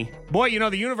get me. Boy, you know,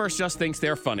 the universe just thinks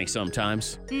they're funny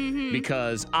sometimes.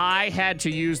 Because I had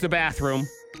to use the bathroom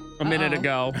a minute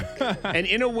ago. And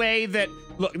in a way that,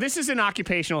 look, this is an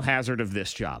occupational hazard of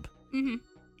this job.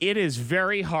 It is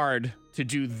very hard to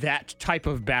do that type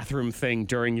of bathroom thing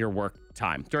during your work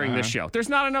time, during this show. There's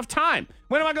not enough time.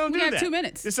 When am I going to do have that? 2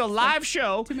 minutes. It's a live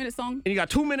show. 2-minute song. And you got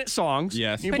 2-minute songs.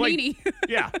 Yes. You Panini.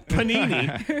 yeah, Panini.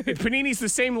 Panini's the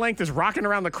same length as rocking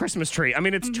around the Christmas tree. I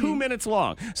mean, it's 2 minutes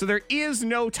long. So there is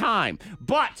no time.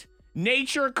 But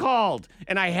nature called,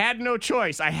 and I had no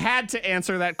choice. I had to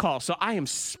answer that call. So I am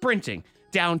sprinting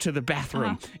down to the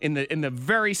bathroom in the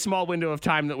very small window of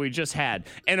time that we just had.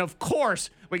 And of course,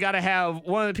 we got to have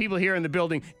one of the people here in the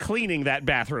building cleaning that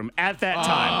bathroom at that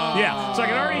time. Yeah, so I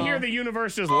can already hear the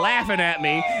universe just laughing at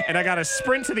me, and I got to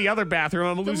sprint to the other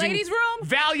bathroom. I'm losing ladies' room?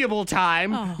 valuable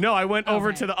time. No, I went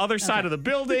over to the other side of the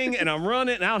building, and I'm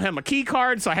running, and I don't have my key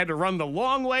card, so I had to run the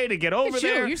long way to get over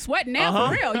there. You're sweating now,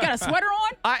 for real. You got a sweater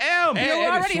on? I am. You're And a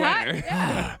already hot? sweater.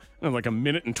 Yeah. Like a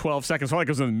minute and 12 seconds. Felt like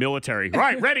I was in the military.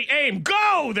 Right, ready, aim,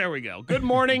 go! There we go. Good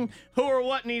morning. Who or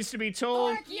what needs to be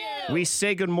told? We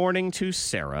say good morning to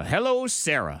Sarah. Hello,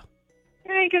 Sarah.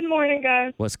 Hey, good morning,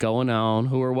 guys. What's going on?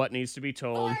 Who or what needs to be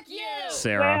told?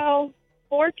 Sarah. Well,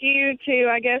 fork you to,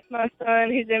 I guess, my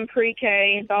son who's in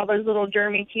pre-K and all those little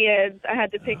germy kids. I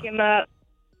had to pick him up.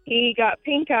 He got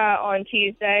pink eye on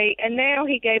Tuesday, and now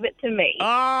he gave it to me.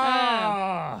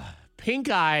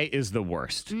 Pink eye is the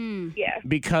worst. Yes.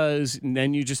 Because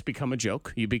then you just become a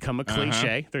joke. You become a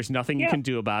cliche. There's nothing you can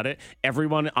do about it.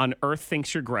 Everyone on earth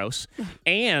thinks you're gross.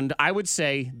 And I would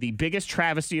say the biggest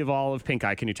travesty of all of pink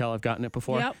eye, can you tell I've gotten it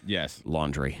before? Yep. Yes.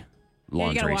 Laundry. you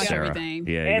Laundry, gotta wash Sarah. everything.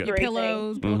 Yeah, Everything.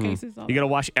 Pillows, pillowcases, all you got to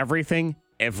wash everything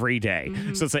every day.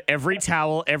 So it's like every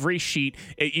towel, every sheet.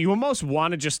 You almost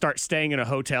want to just start staying in a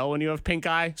hotel when you have pink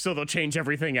eye, so they'll change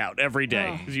everything out every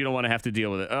day because you don't want to have to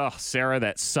deal with it. Oh, Sarah,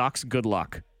 that sucks. Good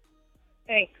luck.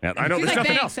 Thanks. Yeah, I know She's there's like, nothing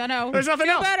thanks, else. I know. There's nothing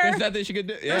Feel else. better. There's nothing she could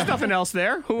do. Yeah. There's nothing else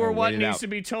there. Who or what wait it needs out. to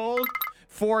be told?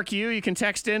 Fork you. You can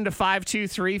text in to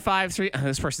 52353.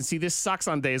 This person, see, this sucks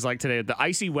on days like today. The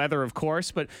icy weather, of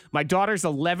course, but my daughter's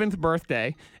 11th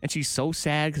birthday, and she's so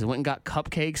sad because I went and got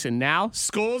cupcakes, and now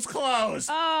school's closed.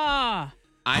 Ah.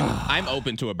 I'm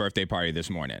open to a birthday party this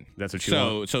morning. That's what you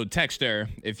want? So text her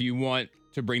if you want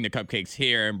to bring the cupcakes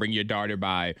here and bring your daughter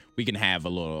by. We can have a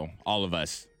little, all of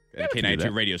us at the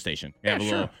K92 radio station. We have a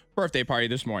little birthday party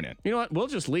this morning. You know what? We'll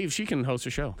just leave. She can host a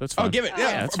show. That's fine. Oh, give it.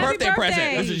 Yeah, that's birthday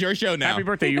present. This is your show now. Happy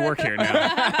birthday. You work here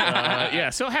now.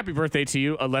 So happy birthday to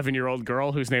you, 11-year-old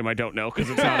girl whose name I don't know because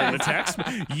it's not in the text.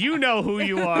 You know who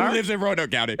you are. Who lives in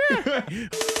Roanoke County.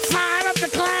 Fire up the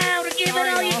cloud and give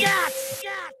it all you got.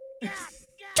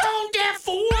 Tone deaf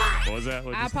for what? What was that?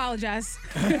 I apologize.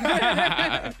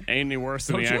 Ain't any worse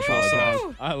than the actual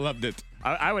song. I loved it.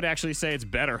 I would actually say it's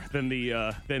better than the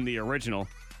original.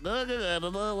 She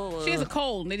has a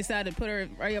cold, and they decided to put her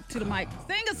right up to the mic.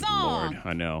 Sing a song.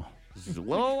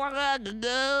 Lord, I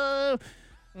know.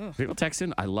 People text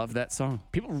in, I love that song.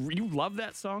 You love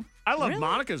that song? I love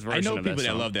Monica's version of that I know people that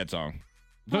song. love that song.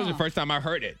 That was the first time I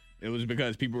heard it. It was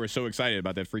because people were so excited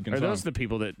about that freaking song. Are those the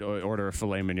people that order a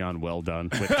filet mignon well done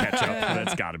with ketchup?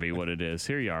 That's got to be what it is.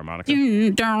 Here you are, Monica.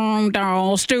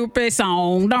 Stupid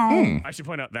song. I should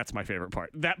point out that's my favorite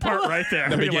part. That part right there.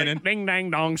 The You're beginning. Like, ding,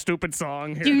 dang, dong, stupid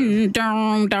song. Here it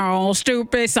is.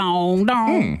 Stupid song.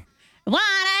 What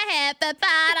a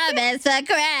hippopotamus for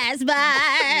Christmas.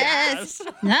 Yes.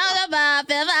 How about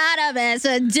hippopotamus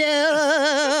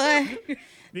do?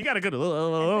 You got a good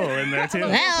in there, too.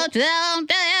 Well,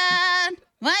 don't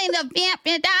wind up the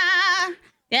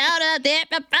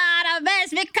hippopotamus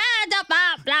because of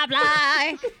blah, blah,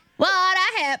 blah. What a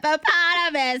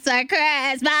hippopotamus for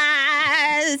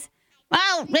Christmas.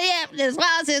 Oh, this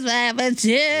was his weapon too.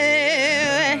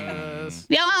 Yes.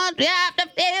 You don't have to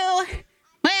do.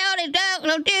 Well, they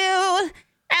don't do.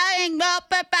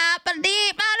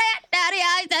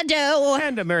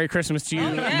 And a Merry Christmas to you,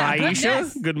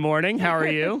 Maisha. Good morning. How are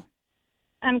you?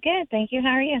 I'm good, thank you. How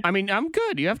are you? I mean, I'm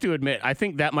good. You have to admit, I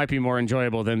think that might be more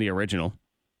enjoyable than the original.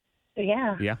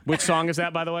 Yeah. Yeah. Which song is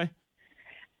that, by the way?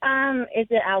 Is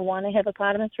it I Want a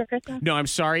Hippopotamus for Christmas? No, I'm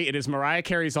sorry. It is Mariah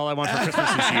Carey's All I Want for Christmas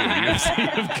Is You.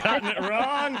 You've gotten it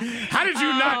wrong. How did you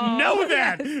not know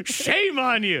that? Shame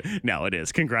on you. No, it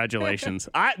is. Congratulations.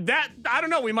 I don't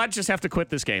know. We might just have to quit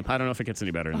this game. I don't know if it gets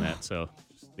any better than that. So,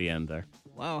 the end there.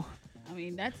 Whoa. I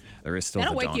mean, There is still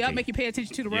that'll the wake you up, donkey. make you pay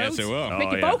attention to the Yes, roads. it will.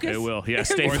 Make you yeah, focus. It will. Yeah,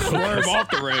 stay Or swerve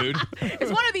off the road. It's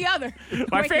one or the other.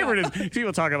 My Wake you favorite up. is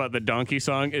people talk about the donkey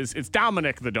song. It's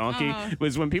Dominic the donkey.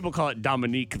 Was when people call it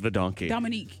Dominique the donkey.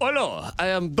 Dominique. Hello, I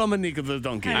am Dominique the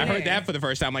donkey. I heard that for the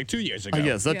first time like 2 years ago.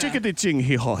 Yes, the Yeah. chickadee ching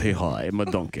hee haw hee haw. I'm a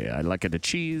donkey. I like the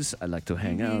cheese. I like to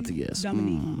hang out. Yes,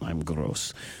 Dominique. I'm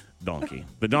gross. Donkey.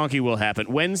 The donkey will happen.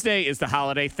 Wednesday is the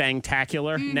holiday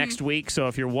Thangtacular next week. So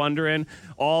if you're wondering,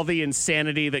 all the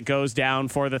insanity that goes down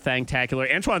for the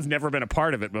Thangtacular, Antoine's never been a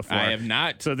part of it before. I have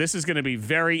not. So this is going to be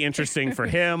very interesting for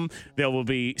him. There will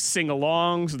be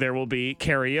sing-alongs. There will be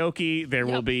karaoke. There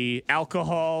will be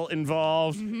alcohol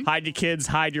involved. Hide your kids.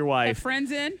 Hide your Have wife. friends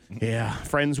in? Yeah,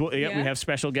 friends. We Yeah. have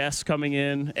special guests coming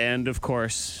in, and of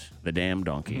course, the damn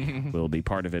donkey will be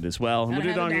part of it as well. And we'll do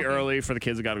Gotta have a donkey donkey. early for the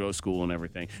kids that got to go to school and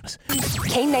everything.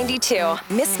 K92,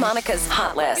 Miss Monica's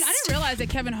Hot I List. didn't realize that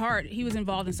Kevin Hart, he was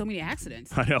involved in so many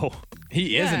accidents. I know.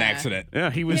 He is an Yeah. accident. Yeah,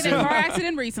 he He was. had a car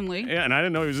accident recently. Yeah, and I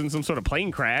didn't know he was in some sort of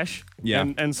plane crash. Yeah.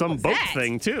 and some boat that?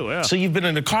 thing too. Yeah. So you've been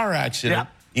in a car accident. Yep.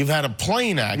 You've had a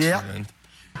plane accident.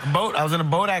 Boat. I was in a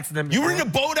boat accident. You were before. in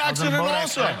a boat I was in a accident boat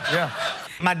also? accident, Yeah.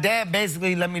 My dad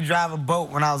basically let me drive a boat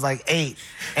when I was like 8,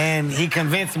 and he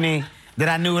convinced me that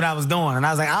I knew what I was doing. And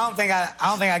I was like, I don't think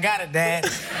I got it, Dad.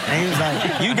 And he was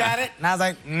like, you got it? And I was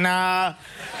like, nah,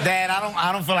 Dad,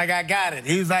 I don't feel like I got it.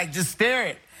 He was like, just steer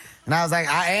it. And I was like,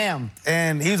 I am.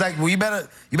 And he was like, well, you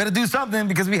better do something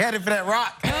because we headed for that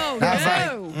rock. Oh, and I was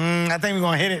no. like, I think we're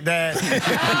gonna hit it, Dad.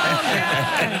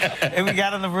 And we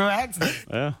got in the real accident.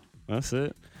 Yeah, that's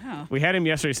it. Oh. We had him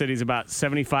yesterday. He said he's about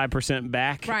 75%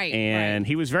 back. Right, And right.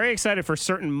 he was very excited for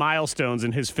certain milestones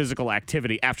in his physical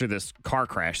activity after this car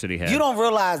crash that he had. You don't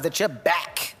realize that your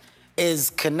back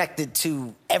is connected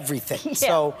to everything.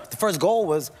 So the first goal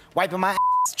was wiping my ass.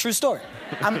 True story.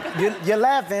 You're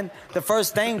laughing. The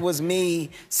first thing was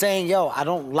me saying, yo, I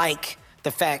don't like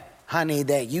the fact, honey,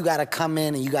 that you got to come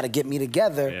in and you got to get me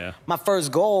together. Yeah. My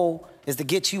first goal is to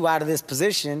get you out of this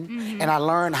position, and I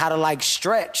learned how to, like,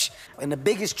 stretch. And the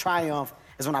biggest triumph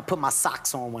is when I put my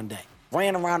socks on one day.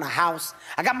 Ran around the house.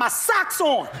 I got my socks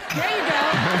on. There you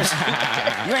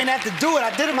go. You ain't have to do it.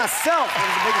 I did it myself. It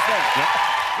was the biggest thing.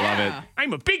 Love it.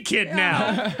 I'm a big kid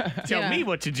now. Tell Yeah. me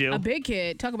what to do. A big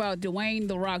kid. Talk about Dwayne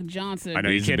The Rock Johnson. I know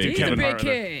you He's a can't do big He's a Kevin big Hart.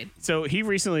 kid. So he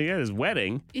recently had his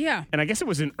wedding. Yeah. And I guess it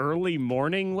was an early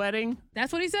morning wedding.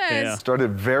 That's what he says. Yeah.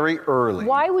 Started very early.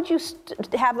 Why would you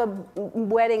have a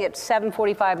wedding at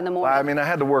 7:45 in the morning? I mean, I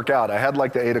had to work out. I had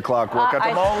like the 8 o'clock workout.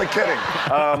 I'm only kidding.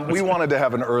 We wanted to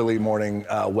have an early morning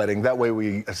wedding. That way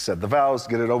we said the vows,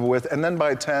 get it over with. And then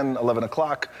by 10, 11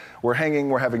 o'clock, we're hanging,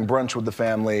 we're having brunch with the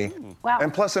family. Wow.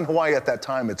 And plus, us in Hawaii at that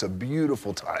time, it's a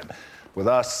beautiful time with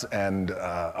us and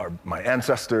my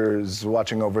ancestors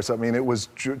watching over us. I mean, it was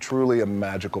truly a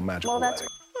magical wedding. Oh,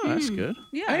 that's good.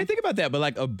 Yeah. I didn't think about that, but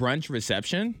like a brunch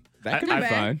reception, that could be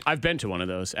fun. I've been to one of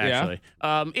those, actually.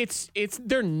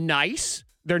 They're nice.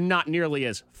 They're not nearly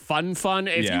as fun.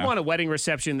 If you want a wedding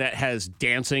reception that has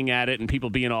dancing at it and people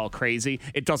being all crazy,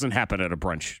 it doesn't happen at a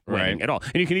brunch wedding at all.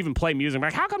 And you can even play music.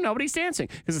 Like, how come nobody's dancing?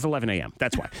 Because it's 11 a.m.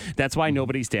 That's why. That's why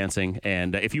nobody's dancing.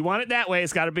 And if you want it that way,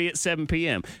 it's got to be at 7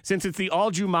 p.m. Since it's the all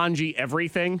Jumanji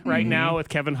everything right now with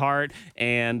Kevin Hart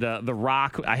and The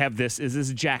Rock, I have this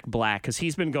is Jack Black, because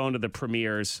he's been going to the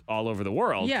premieres all over the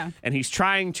world. Yeah. And he's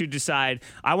trying to decide,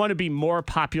 I want to be more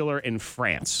popular in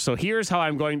France. So here's how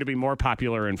I'm going to be more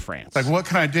popular in France. Like, what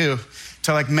can I do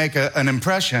to like make an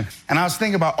impression? And I was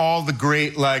thinking about all the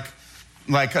great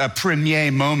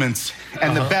premiere moments,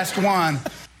 and the best one,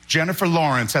 Jennifer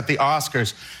Lawrence at the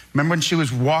Oscars. Remember when she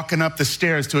was walking up the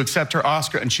stairs to accept her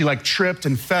Oscar and she like tripped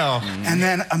and fell, and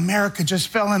then America just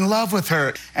fell in love with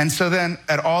her. And so then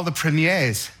at all the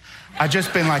premieres, I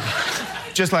just been like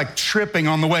tripping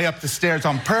on the way up the stairs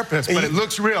on purpose, but it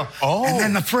looks real. Oh. And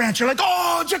then the French are like,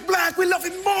 oh, Jack Black, we love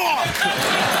him more.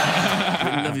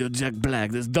 I love you, Jack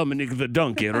Black. There's Dominic the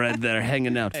Donkey right there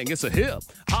hanging out. And it's a hip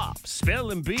hop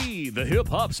spelling bee, the hip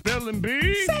hop spelling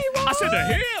bee. Say what? I said the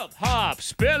hip hop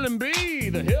spelling bee,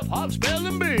 the hip hop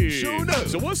spelling bee. Sure enough.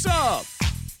 So what's up,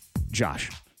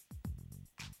 Josh?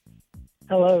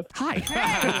 Hello. Hi.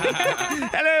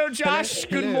 Hello, Josh.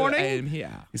 Good morning. I am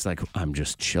here. He's like, I'm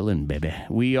just chilling, baby.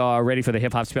 We are ready for the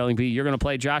hip hop spelling bee. You're going to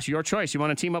play, Josh. Your choice. You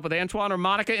want to team up with Antoine or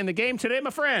Monica in the game today,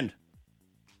 my friend?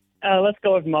 Let's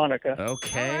go with Monica.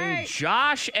 Okay, right.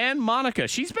 Josh and Monica.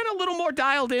 She's been a little more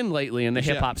dialed in lately in the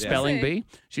hip-hop spelling bee.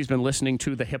 She's been listening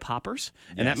to the Hip Hoppers.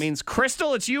 And that means,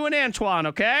 Crystal, it's you and Antoine,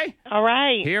 okay? All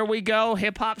right. Here we go,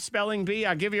 hip-hop spelling bee.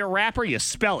 I'll give you a rapper, you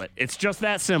spell it. It's just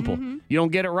that simple. You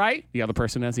don't get it right, the other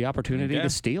person has the opportunity to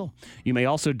steal. You may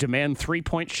also demand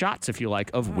 3-point shots, if you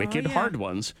like, of wicked hard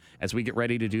ones as we get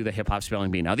ready to do the hip-hop spelling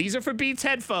bee. Now, these are for Beats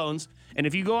headphones. And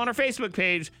if you go on our Facebook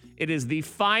page, it is the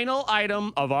final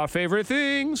item of our favorite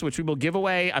things, which we will give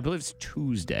away. I believe it's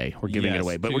Tuesday. We're giving it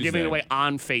away, but we're giving it away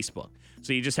on Facebook.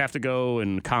 So you just have to go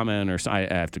and comment, or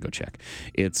I have to go check.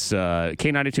 It's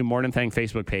K92 Morning Thang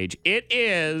Facebook page. It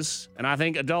is, and I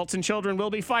think adults and children will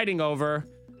be fighting over,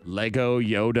 Lego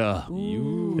Yoda.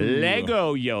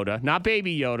 Lego Yoda. Not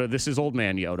Baby Yoda. This is Old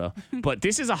Man Yoda. But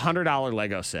this is a $100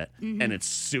 Lego set, and it's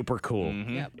super cool.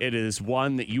 It is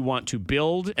one that you want to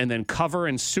build and then cover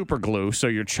in super glue so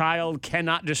your child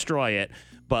cannot destroy it.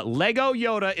 But Lego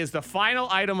Yoda is the final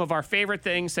item of our favorite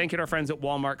things. Thank you to our friends at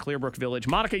Walmart Clearbrook Village.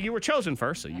 Monica, you were chosen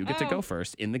first, so you get to go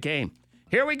first in the game.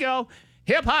 Here we go.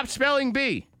 Hip-hop spelling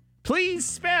bee. Please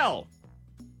spell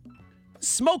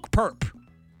Smoke Perp.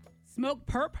 Smoke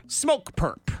Perp? Smoke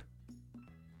Perp.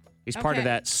 He's part of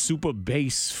that super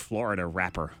bass Florida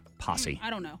rapper posse. I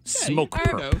don't know. Smoke I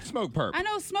Perp. know. Smoke Perp. I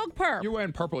know Smoke Perp. You're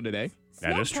wearing purple today.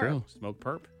 That is true. Smoke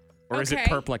Perp. Or is it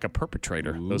perp like a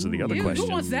perpetrator? Those are the other questions.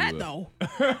 Who wants that, though?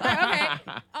 Okay.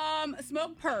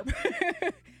 Smoke Perp.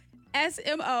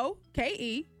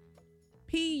 SMOKEPURP.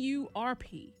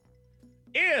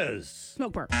 Is.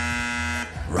 Smoke Perp.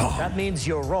 Wrong. That means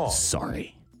you're wrong.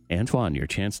 Sorry. Antoine, your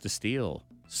chance to steal.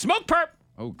 Smoke Perp.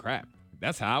 Oh, crap.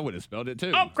 That's how I would have spelled it,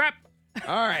 too. Oh, crap.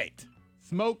 All right.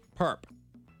 Smoke Perp.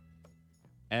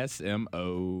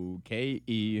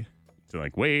 SMOKE. So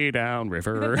like way down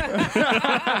river.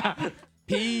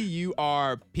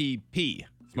 PURPP.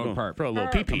 Smoke Perp. Throw a little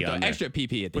PP on there. Extra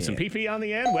PP at the With some end. PP on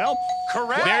the end? Well,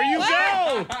 correct. There you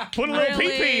go. Put a little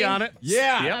PP on it.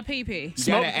 Yeah. Not PP.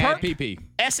 Smoke Gotta add Perp. PP.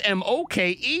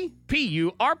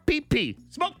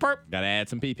 SMOKEPURPP. Smoke Perp. Gotta add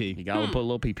some PP. You gotta put a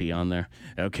little PP on there.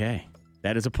 Okay.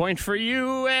 That is a point for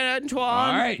you, Antoine.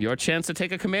 All right. Your chance to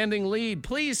take a commanding lead.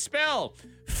 Please spell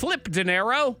Flip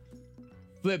Dinero.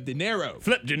 Flip dinero.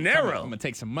 Flip dinero. I'm gonna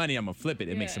take some money. I'm gonna flip it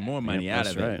and make some more money out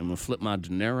of That's right. it. I'm gonna flip my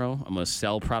dinero. I'm gonna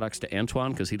sell products to Antoine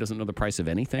because he doesn't know the price of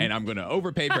anything. And I'm gonna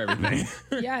overpay for everything.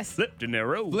 Yes. Flip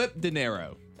dinero. Flip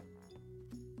dinero.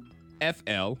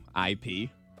 FLIPDINERO.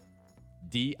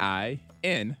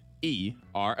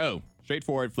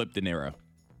 Straightforward. Flip dinero.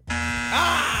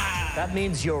 That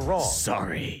means you're wrong.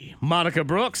 Sorry. Monica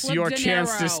Brooks, Flip your dinero.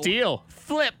 chance to steal.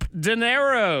 Flip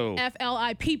dinero.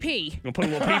 FLIPP. Gonna put a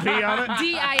little PP on it?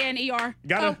 DINER.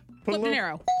 Gotta put a Flip little-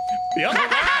 dinero. Yep.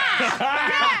 Yes.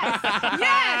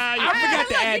 I forgot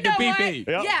to add the PP.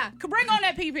 Yep. Yeah. Bring on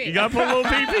that PP. You gotta put a little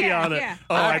PP on it. Yeah.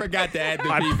 Oh, I forgot to add the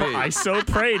PP. I so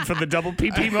prayed for the double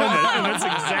PP moment, and that's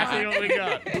exactly what we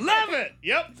got. Love it.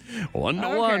 Yep.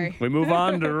 1-1. We move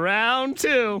on to round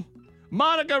 2.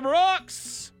 Monica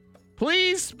Brooks,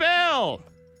 please spell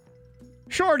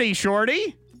Shorty.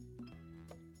 Shorty.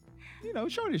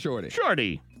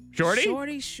 Shorty.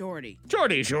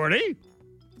 Shorty.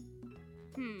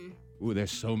 Ooh,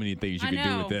 there's so many things you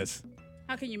can do with this.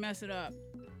 How can you mess it up?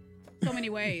 So many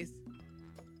ways.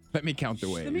 Let me count the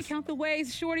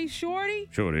ways. Shorty. Shorty.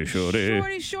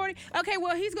 Okay,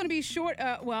 well, he's going to be short.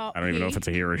 I don't even know if it's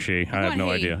a he or a she. I have no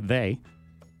idea. They.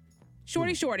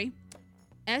 Shorty. Shorty.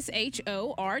 SHORTY.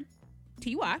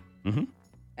 Mm-hmm.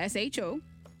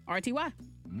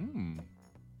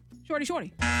 SHORTY.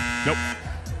 Shorty. Nope.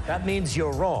 That means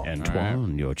you're wrong.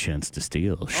 Antoine, your chance to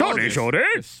steal. Shorty. Shorty.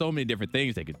 There's so many different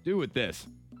things they could do with this.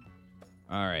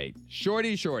 All right.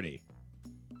 Shorty. SHORTI.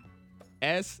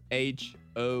 SHORTI.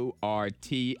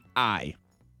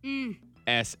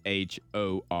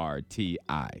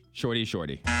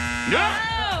 Shorty.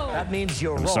 That means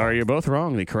you're wrong. I'm sorry, you're both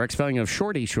wrong. The correct spelling of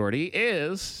shorty is SHORDIE.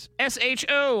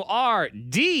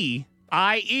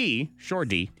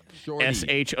 Shorty.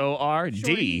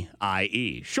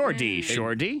 SHORDIE.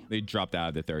 Shorty. They dropped out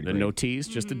of the third grade. No T's,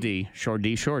 just a D.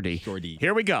 Shorty.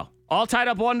 Here we go. All tied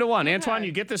up 1-1. Okay. Antoine,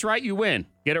 you get this right, you win.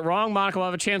 Get it wrong, Monica will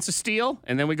have a chance to steal,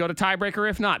 and then we go to tiebreaker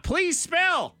if not. Please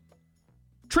spell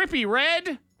Trippy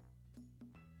Red.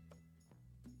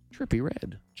 Trippy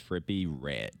Red.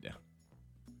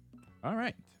 All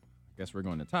right. I guess we're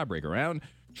going to tiebreaker round.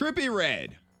 Trippy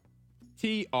Red.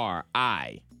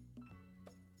 TRIPPIREDD.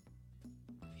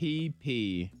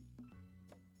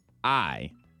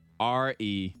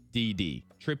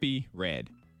 Trippy Red.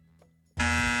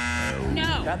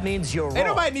 No. That means you're wrong. Ain't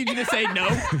nobody need you to say no.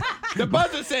 The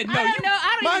buzzer said no.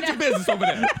 I don't Mind your business over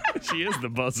there. She is the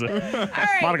buzzer. All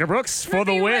right. Monica Brooks for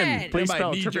the win. Red. Please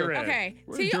spell Need Trippy your- Red. Okay.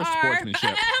 Where's your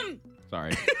sportsmanship?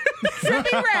 Sorry.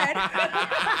 Trippy Red.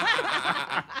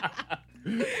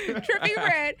 Trippy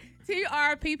Red.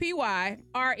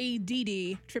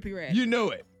 TRPPYREDD. Trippy Red. You know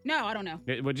it. No, I don't know.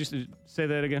 Would you say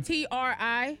that again?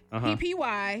 TRIPPYREDD.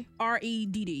 TRIPPYREDD.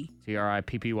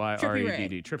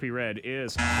 Trippy Red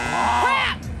is.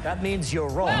 That means you're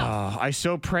wrong. I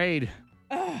so prayed.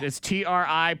 It's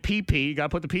TRIPP. You got to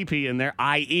put the PP in there.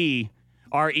 IEREDD.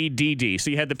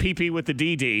 So you had the PP with the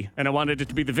DD, and I wanted it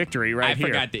to be the victory right here. I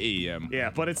forgot the E.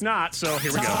 Yeah, but it's not, so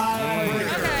here we go.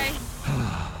 Okay.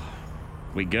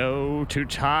 We go to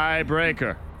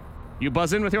tiebreaker. You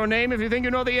buzz in with your name if you think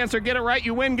you know the answer. Get it right,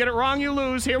 you win. Get it wrong, you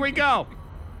lose. Here we go.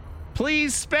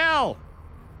 Please spell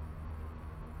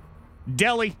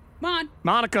Deli.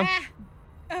 Monica.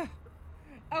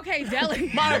 Okay, Deli.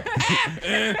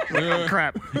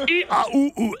 Crap.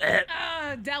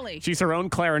 Deli. She's her own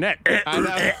clarinet.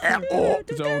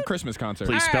 It's her own Christmas concert.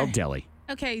 Please spell right. Deli.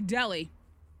 Okay, Deli.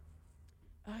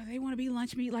 They want to be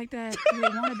lunch meat like that. They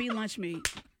want to be lunch meat.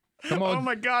 Come on. Oh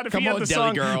my God! If Come he had on, the Deli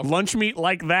song girl. "Lunch Meat"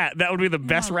 like that would be the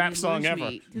best They rap wanna be song lunch ever.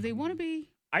 meat. Do they want to be?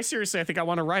 I seriously, I think I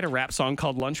want to write a rap song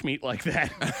called "Lunch Meat" like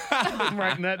that. I'm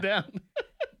writing that down.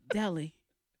 Deli.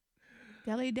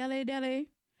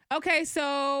 Okay,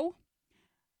 so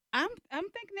I'm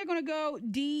thinking they're gonna go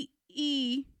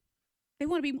DE. They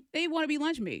want to be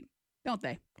lunch meat, don't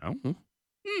they? Oh. All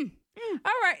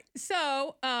right,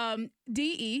 so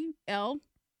DELI.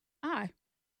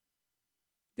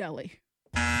 Deli.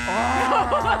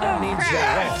 That means you're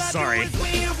wrong. Sorry,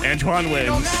 Antoine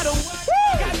wins.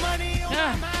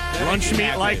 Lunch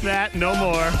meat like that, no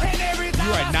more.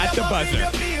 You are not the buzzer.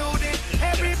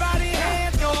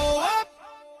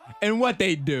 And what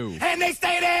they do. And they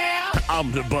stay there.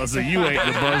 I'm the buzzer. You ain't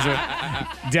the buzzer.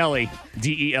 Deli.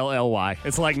 DELLY.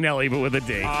 It's like Nelly, but with a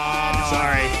D.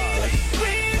 Sorry.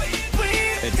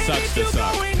 It sucks to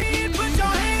suck.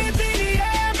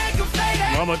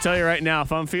 Well, I'm going to tell you right now,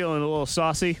 if I'm feeling a little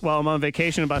saucy while I'm on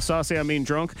vacation, and by saucy I mean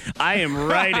drunk, I am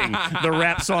writing the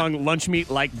rap song Lunch Meat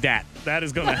Like That. That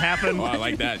is going to happen. Oh, I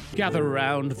like that. Gather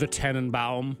around the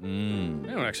Tannenbaum.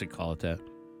 They don't actually call it that.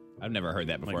 I've never heard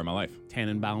that before in my life.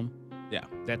 Tannenbaum. Yeah.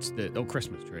 That's the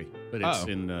Christmas tree. But it's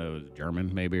in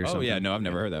German maybe or something. Oh, yeah. No, I've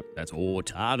never heard that. That's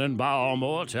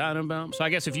Tannenbaum. So I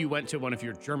guess if you went to one of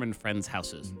your German friends'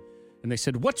 houses and they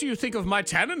said, "What do you think of my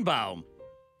Tannenbaum?"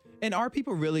 And are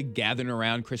people really gathering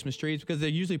around Christmas trees? Because they're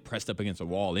usually pressed up against a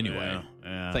wall anyway.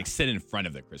 Yeah. It's like sit in front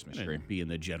of the Christmas tree. Be in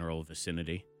the general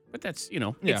vicinity. But that's,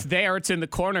 Yeah. it's there. It's in the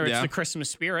corner. It's Yeah. the Christmas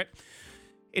spirit.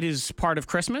 It is part of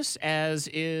Christmas, as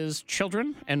is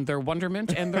children and their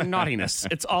wonderment and their naughtiness.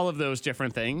 It's all of those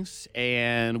different things.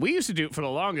 And we used to do it for the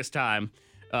longest time,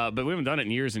 but we haven't done it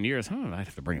in years and years. I'd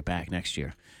have to bring it back next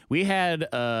year. We had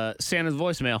Santa's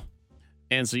voicemail.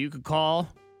 And so you could call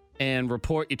and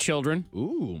report your children.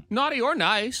 Ooh. Naughty or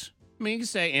nice. I mean, you can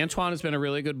say Antoine has been a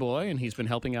really good boy and he's been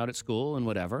helping out at school and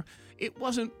whatever. It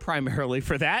wasn't primarily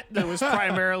for that. It was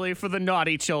primarily for the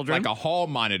naughty children. Like a hall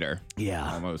monitor.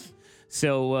 Yeah. Almost.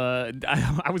 So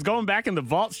I was going back in the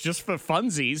vaults just for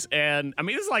funsies, and I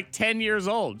mean, it's like 10 years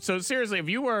old. So seriously, if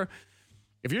you're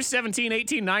 17,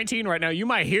 18, 19 right now, you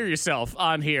might hear yourself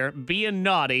on here being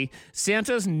naughty.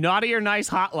 Santa's Naughty or Nice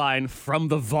hotline from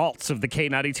the vaults of the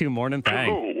K92 Morning Thang.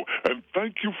 Hello, and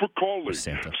thank you for calling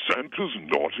Santa. Santa's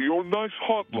Naughty or Nice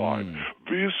hotline.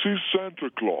 This is Santa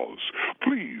Claus.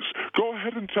 Please, go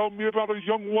ahead and tell me about a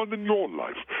young one in your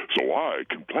life so I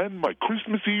can plan my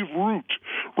Christmas Eve route.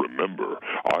 Remember,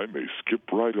 I may skip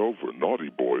right over naughty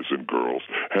boys and girls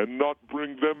and not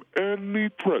bring them any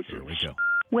presents. Here we go.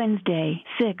 Wednesday,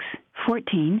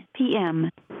 6:14 p.m.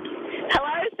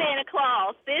 Hello, Santa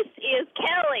Claus. This is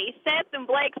Kelly, Seth and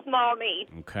Blake's mommy.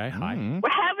 Okay, hi. We're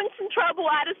having some trouble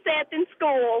out of Seth in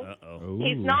school. Uh-oh.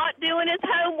 He's not doing his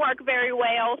homework very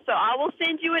well, so I will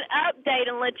send you an update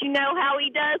and let you know how he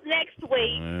does next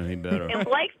week. He better. And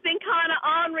Blake's been kind of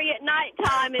ornery at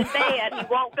nighttime in bed. He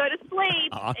won't go to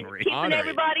sleep and keeping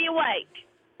everybody awake.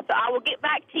 So I will get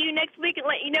back to you next week and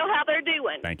let you know how they're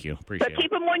doing. Thank you. So Appreciate keep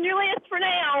them on your list for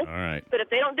now. All right. But if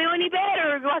they don't do any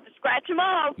better, you'll have to scratch them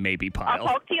off. Maybe I'll pile.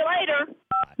 talk to you later.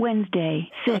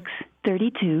 Wednesday,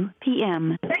 6:32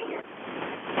 p.m.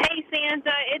 Hey,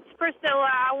 Santa, it's Priscilla.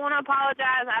 I want to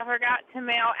apologize. I forgot to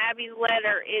mail Abby's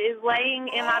letter. It is laying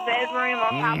in my bedroom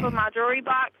on top of my jewelry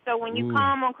box. So when you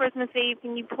come on Christmas Eve,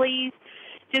 can you please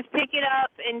just pick it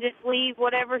up and just leave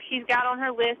whatever she's got on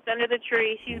her list under the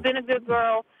tree? She's been a good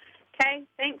girl. Okay?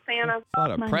 Thanks, Santa. A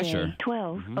lot of Monday, pressure.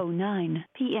 12:09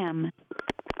 p.m.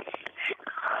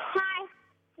 Hi,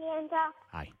 Santa.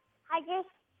 Hi. I just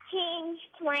changed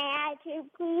my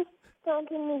attitude. Please don't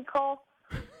give me cold.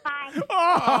 Bye.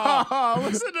 Oh,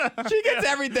 listen to her. She gets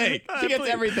everything. She gets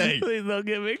everything. Please don't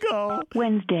give me cold.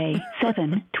 Wednesday,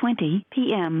 7:20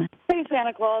 p.m. Hey,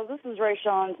 Santa Claus. This is Ray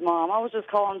Sean's mom. I was just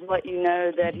calling to let you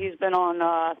know that he's been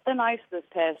on thin ice this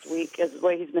past week as the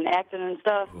way he's been acting and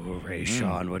stuff. Oh, Ray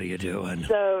Sean, what are you doing?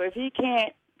 So if he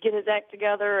can't get his act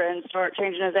together and start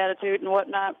changing his attitude and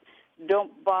whatnot,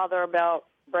 don't bother about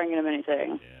bringing him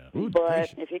anything. Ooh,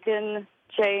 but if he can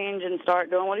change and start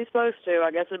doing what he's supposed to,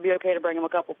 I guess it'd be okay to bring him a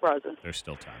couple presents. There's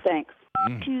still time. Thanks.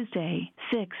 Tuesday,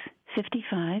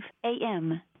 6:55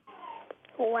 a.m.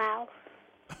 Wow.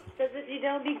 Because if you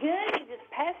don't be good, you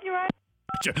just pass your eyes.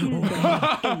 Tuesday,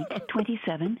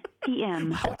 8:27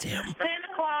 p.m. Santa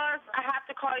Claus, I have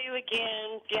to call you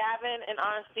again. Gavin and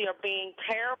Honesty are being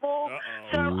terrible.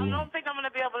 So I don't think I'm going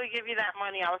to be able to give you that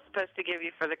money I was supposed to give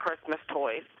you for the Christmas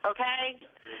toys. Okay?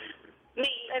 Me.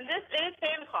 And this is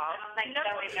Santa Claus. I don't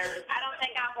think so either. I don't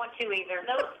think I want to either.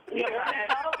 Nope. You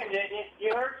heard talking, didn't you?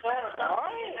 You heard Santa. All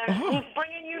right. He's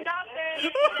bringing you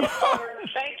nothing.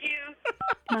 Thank you.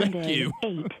 Monday,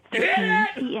 8:15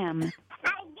 p.m.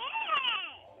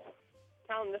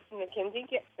 Tell him this is Mackenzie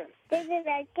Gibson. This is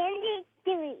a candy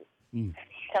Stewie.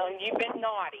 Tell him you've been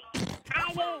naughty.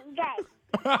 I didn't go.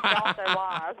 Also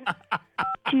lies.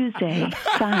 Tuesday,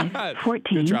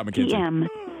 5:14 p.m.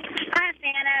 Hi,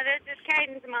 Santa. This is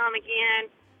Caden's mom again.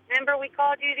 Remember we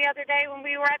called you the other day when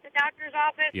we were at the doctor's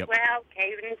office? Yep. Well,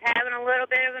 Caden's having a little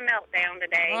bit of a meltdown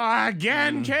today.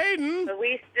 Again, Caden. So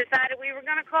we decided we were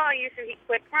going to call you so he'd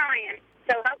quit crying.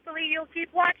 So hopefully you'll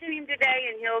keep watching him today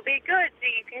and he'll be good so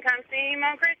you can come see him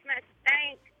on Christmas.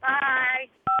 Thanks. Bye.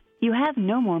 You have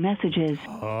no more messages.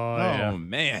 Oh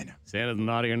man. Santa's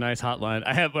Naughty or Nice hotline.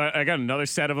 I got another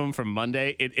set of them from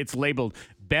Monday. It's labeled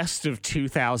Best of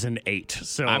 2008.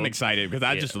 So I'm excited because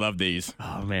I just love these.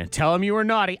 Oh man, tell him you were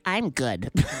naughty. I'm good.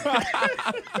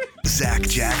 Zach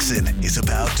Jackson is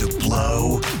about to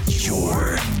blow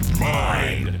your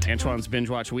mind. Antoine's Binge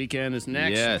Watch Weekend is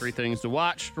next. Yes. 3 things to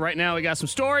watch. Right now, we got some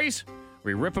stories.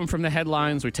 We rip them from the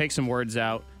headlines. We take some words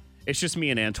out. It's just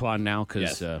me and Antoine now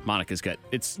because Monica's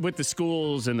it's with the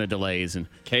schools and the delays and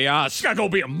chaos. She's got to go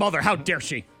be a mother. How dare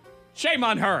she? Shame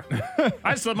on her.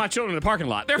 I just left my children in the parking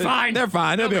lot. They're fine. They're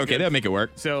fine. They'll be okay. They'll make it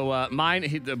work. So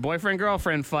the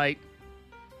boyfriend-girlfriend fight,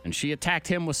 and she attacked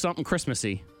him with something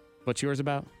Christmassy. What's yours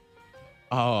about?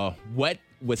 What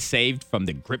was saved from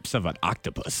the grips of an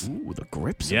octopus? Ooh, the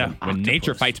grips of Yeah, an when octopus.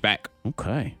 nature fights back.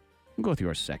 Okay. I'll go with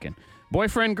yours second.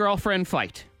 Boyfriend-girlfriend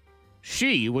fight.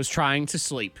 She was trying to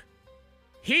sleep.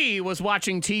 He was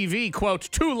watching TV, quote,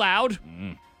 too loud.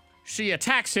 She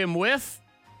attacks him with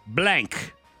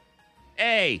blank.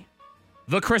 A,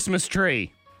 the Christmas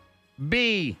tree.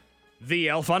 B, the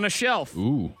elf on a shelf.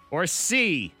 Ooh. Or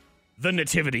C, the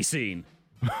nativity scene.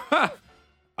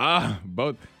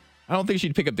 Both. I don't think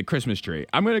she'd pick up the Christmas tree.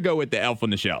 I'm going to go with the elf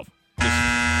on the shelf.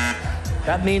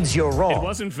 That means you're wrong. It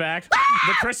was, in fact,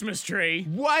 the Christmas tree.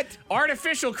 What?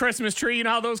 Artificial Christmas tree. You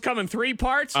know how those come in 3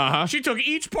 parts? She took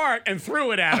each part and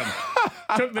threw it at him.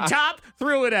 Took the top,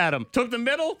 threw it at him. Took the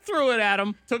middle, threw it at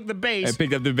him. Took the base. And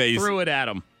picked up the base. Threw it at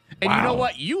him. And you know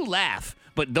what? You laugh.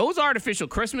 But those artificial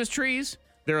Christmas trees,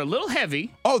 they're a little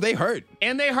heavy. Oh, they hurt.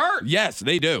 And they hurt. Yes,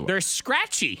 they do. They're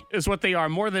scratchy is what they are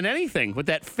more than anything with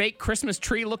that fake Christmas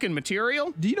tree looking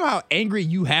material. Do you know how angry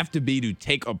you have to be to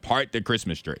take apart the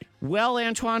Christmas tree? Well,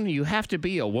 Antoine, you have to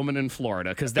be a woman in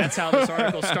Florida because that's how this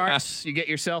article starts. You get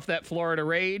yourself that Florida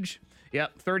rage.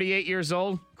 Yep, 38 years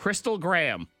old, Crystal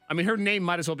Graham. I mean, her name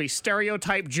might as well be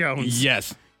Stereotype Jones.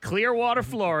 Yes. Clearwater,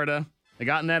 Florida. They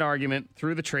got in that argument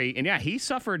through the tree. And yeah, he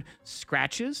suffered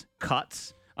scratches,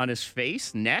 cuts on his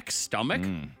face, neck, stomach.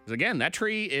 'Cause again, that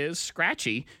tree is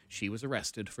scratchy. She was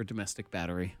arrested for domestic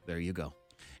battery. There you go.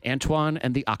 Antoine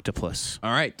and the Octopus.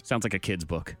 All right. Sounds like a kid's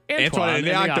book. Antoine and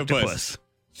the Octopus.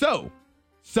 So,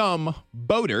 some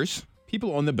boaters,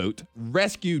 people on the boat,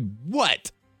 rescued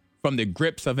what from the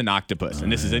grips of an octopus?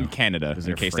 And this is in Canada,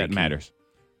 in case that matters.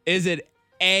 Is it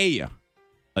A,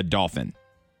 a dolphin,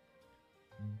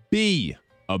 B,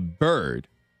 a bird,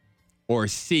 or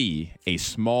C, a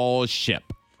small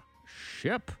ship?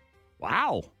 Ship?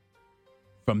 Wow.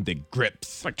 From the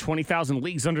grips. It's like 20,000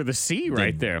 leagues under the sea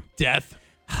right there. Death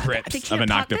grips of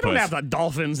an octopus. They don't have the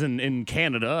dolphins in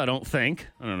Canada, I don't think.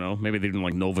 I don't know. Maybe they do in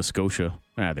like Nova Scotia.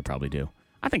 They probably do.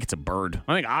 I think it's a bird.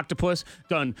 I think octopus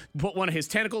put one of his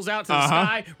tentacles out to the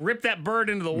sky, ripped that bird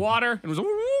into the water, and was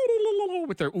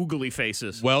with their oogly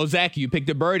faces. Well, Zach, you picked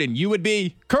a bird, and you would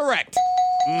be correct.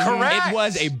 Correct. It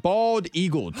was a bald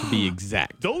eagle, to be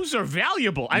exact. Those are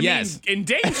valuable. I mean,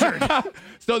 endangered.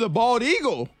 So the bald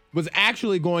eagle was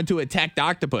actually going to attack the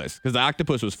octopus because the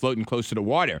octopus was floating close to the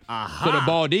water. So the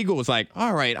bald eagle was like,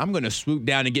 all right, I'm going to swoop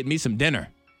down and get me some dinner.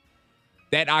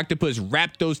 That octopus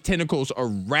wrapped those tentacles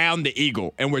around the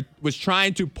eagle and was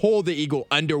trying to pull the eagle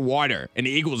underwater. And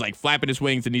the eagle was like flapping his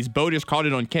wings, and these boaters caught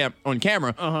it on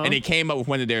camera, and they came up with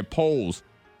one of their poles,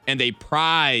 and they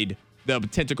pried the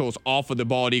tentacles off of the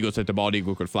bald eagle so that the bald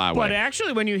eagle could fly away. But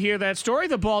actually, when you hear that story,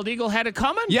 the bald eagle had it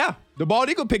coming. Yeah, the bald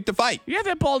eagle picked the fight. Yeah,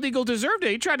 that bald eagle deserved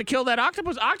it. He tried to kill that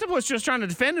octopus. Octopus just trying to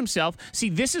defend himself. See,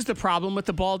 this is the problem with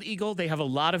the bald eagle. They have a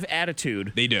lot of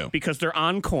attitude. They do. Because they're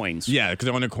on coins. Yeah, because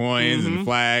they're on the coins and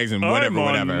flags and whatever.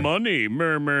 I'm on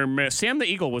money. Sam the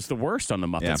Eagle was the worst on the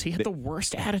Muppets. Yeah. He had the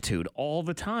worst attitude all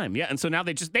the time. Yeah, and so now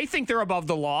they think they're above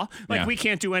the law. Like, we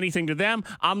can't do anything to them.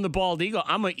 I'm the bald eagle.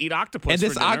 I'm going to eat octopus And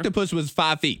this for dinner. octopus was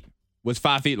 5 feet. Was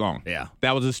 5 feet long. Yeah.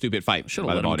 That was a stupid fight. Should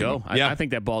have let him go. I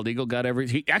think that bald eagle got he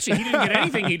didn't get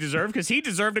anything he deserved because he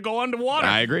deserved to go underwater.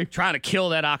 I agree. Trying to kill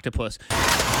that octopus.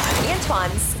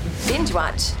 Antoine's Binge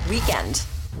Watch Weekend.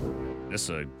 This is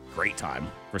a great time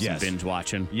for some binge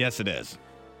watching. Yes, it is.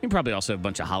 You can probably also have a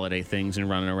bunch of holiday things and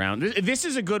running around. This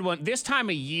is a good one. This time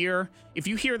of year, if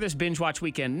you hear this binge watch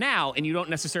weekend now and you don't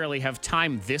necessarily have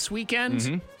time this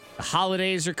weekend, the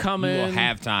holidays are coming. You will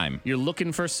have time. You're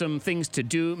looking for some things to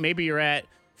do. Maybe you're at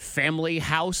family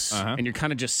house and you're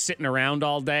kind of just sitting around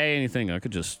all day and you think, I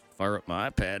could just fire up my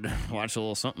iPad, watch a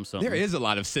little something. There is a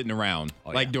lot of sitting around,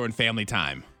 during family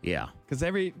time. Yeah. Because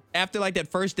after like that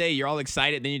first day, you're all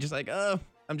excited. Then you're just like, oh,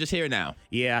 I'm just here now.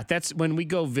 Yeah, that's when we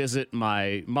go visit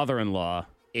my mother-in-law.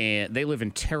 And they live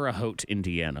in Terre Haute,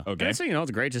 Indiana. Okay. And so,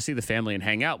 it's great to see the family and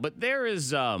hang out. But there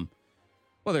is...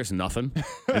 there's nothing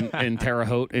in Terre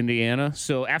Haute, Indiana.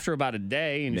 So after about a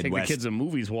day, and you take the kids to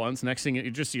movies once, next thing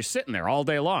you're sitting there all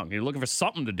day long. You're looking for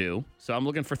something to do. So I'm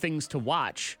looking for things to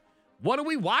watch. What are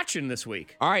we watching this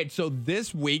week? All right, so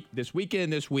this week, if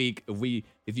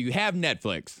you have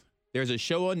Netflix, there's a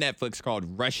show on Netflix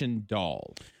called Russian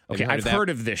Doll. Okay, I've heard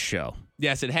of this show.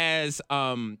 Yes, it has.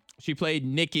 She played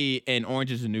Nikki in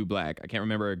Orange is the New Black. I can't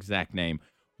remember her exact name,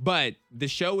 but the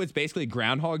show is basically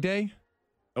Groundhog Day.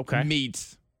 Okay.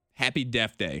 Meets Happy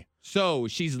Death Day. So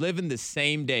she's living the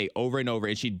same day over and over,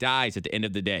 and she dies at the end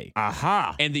of the day.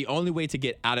 Aha. And the only way to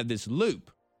get out of this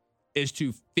loop is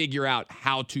to figure out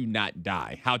how to not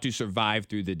die, how to survive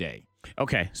through the day.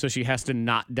 Okay, so she has to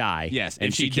not die. Yes,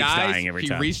 and she keeps dies, dying every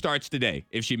time. She restarts the day.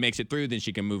 If she makes it through, then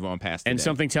she can move on past the day. And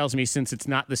something tells me since it's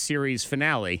not the series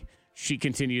finale, she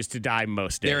continues to die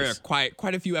most days. There are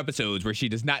quite a few episodes where she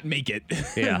does not make it.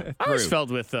 Yeah. I was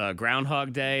felt with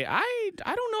Groundhog Day. I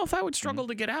don't know if I would struggle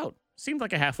to get out. Seemed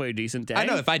like a halfway decent day. I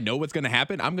know if I know what's going to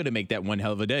happen, I'm going to make that one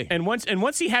hell of a day. And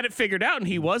once he had it figured out and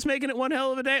he was making it one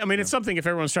hell of a day, I mean, it's something if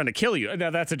everyone's trying to kill you.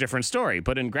 Now, that's a different story.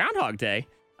 But in Groundhog Day,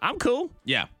 I'm cool.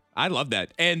 Yeah, I love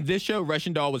that. And this show,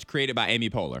 Russian Doll, was created by Amy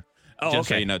Poehler. Oh,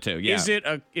 just okay. so you know, too.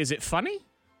 Yeah. Is it funny?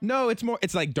 No,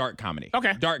 it's like dark comedy.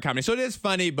 Okay. Dark comedy. So it is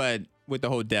funny, but with the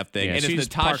whole deaf thing. Yeah, and she's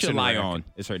it's Parks Natasha and Lyon American.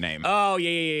 is her name. Oh,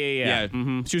 yeah.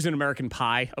 Mhm. She was in American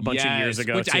Pie a bunch of years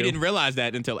ago, which too. I didn't realize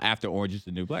that until after Orange is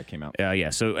the New Black came out.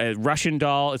 Yeah. So Russian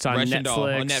Doll, it's on Russian Netflix. Doll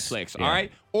on Netflix. Yeah. All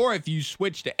right. Or if you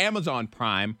switch to Amazon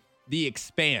Prime, The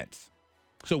Expanse.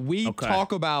 So we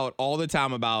talk about all the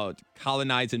time about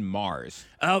colonizing Mars.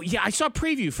 Oh, yeah. I saw a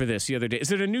preview for this the other day.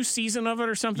 Is it a new season of it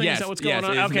or something? Yes, Is that what's going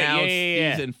on? It is Okay. now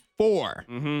Yeah. season 4.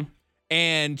 Mm-hmm.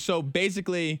 And so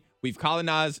basically,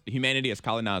 humanity has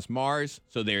colonized Mars.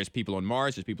 So there's people on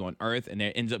Mars, there's people on Earth, and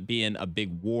there ends up being a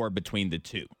big war between the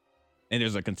two. And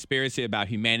there's a conspiracy about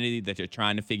humanity that they're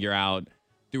trying to figure out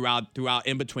throughout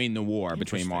in between the war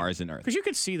between Mars and Earth. Because you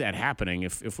could see that happening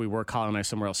if we were colonized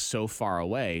somewhere else so far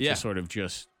away to sort of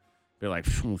just be like,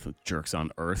 jerks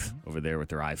on Earth over there with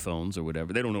their iPhones or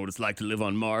whatever. They don't know what it's like to live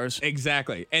on Mars.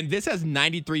 Exactly. And this has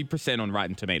 93% on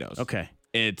Rotten Tomatoes. Okay.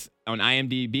 It's on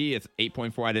IMDb, it's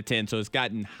 8.4 out of 10, so it's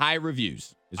gotten high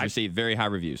reviews. It's received very high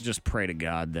reviews. Just pray to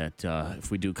God that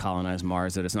if we do colonize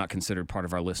Mars, that it's not considered part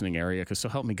of our listening area. Because so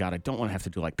help me God, I don't want to have to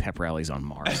do like pep rallies on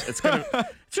Mars. It's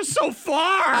just so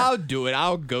far. I'll do it.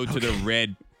 I'll go to the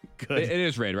red. Good. It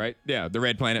is red, right? Yeah, the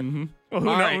red planet. Mm-hmm. Well,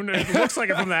 who knows? It looks like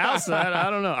it from the outside. I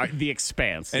don't know. The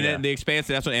Expanse. And then The Expanse,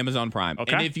 that's on Amazon Prime.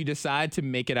 Okay. And if you decide to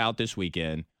make it out this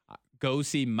weekend, go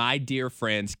see my dear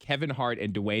friends Kevin Hart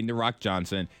and Dwayne "The Rock"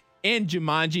 Johnson in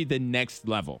Jumanji: The Next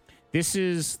Level. This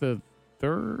is the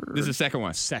third? This is the second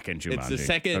one. Second Jumanji. It's the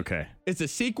second. Okay. It's a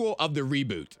sequel of the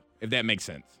reboot, if that makes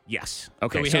sense. Yes.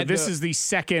 Okay. So this is the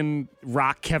second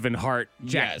Rock, Kevin Hart,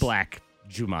 Jack Black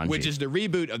Jumanji. Which is the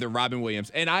reboot of the Robin Williams.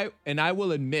 And I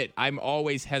will admit, I'm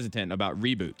always hesitant about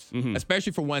reboots,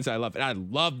 especially for ones I love. And I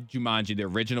love Jumanji, the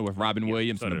original with Robin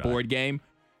Williams and the board game.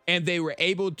 And they were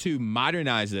able to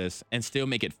modernize this and still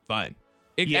make it fun.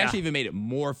 It actually even made it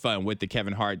more fun with the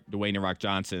Kevin Hart, Dwayne "The Rock"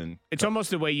 Johnson. It's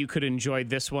almost a way you could enjoy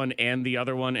this one and the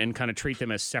other one and kind of treat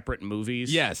them as separate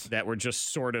movies. Yes. That were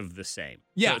just sort of the same.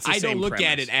 Yeah, So it's the I don't same look at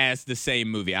premise. it as the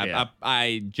same movie.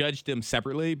 I judged them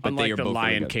separately, but Unlike they are the both really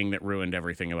Lion good. King that ruined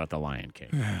everything about the Lion King.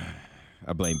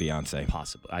 I blame Beyonce.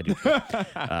 Possibly. I do.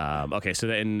 Okay, so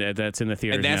that's in the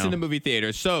theater. And that's now. in the movie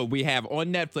theater. So we have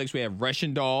on Netflix, we have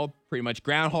Russian Doll, pretty much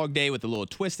Groundhog Day with a little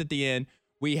twist at the end.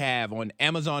 We have on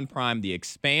Amazon Prime The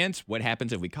Expanse. What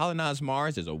happens if we colonize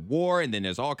Mars? There's a war, and then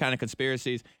there's all kind of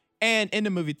conspiracies. And in the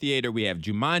movie theater, we have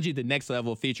Jumanji: The Next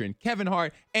Level featuring Kevin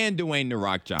Hart and Dwayne "The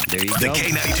Rock" Johnson. The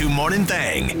K92 Morning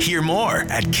Thang. Hear more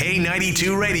at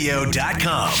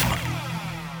K92Radio.com.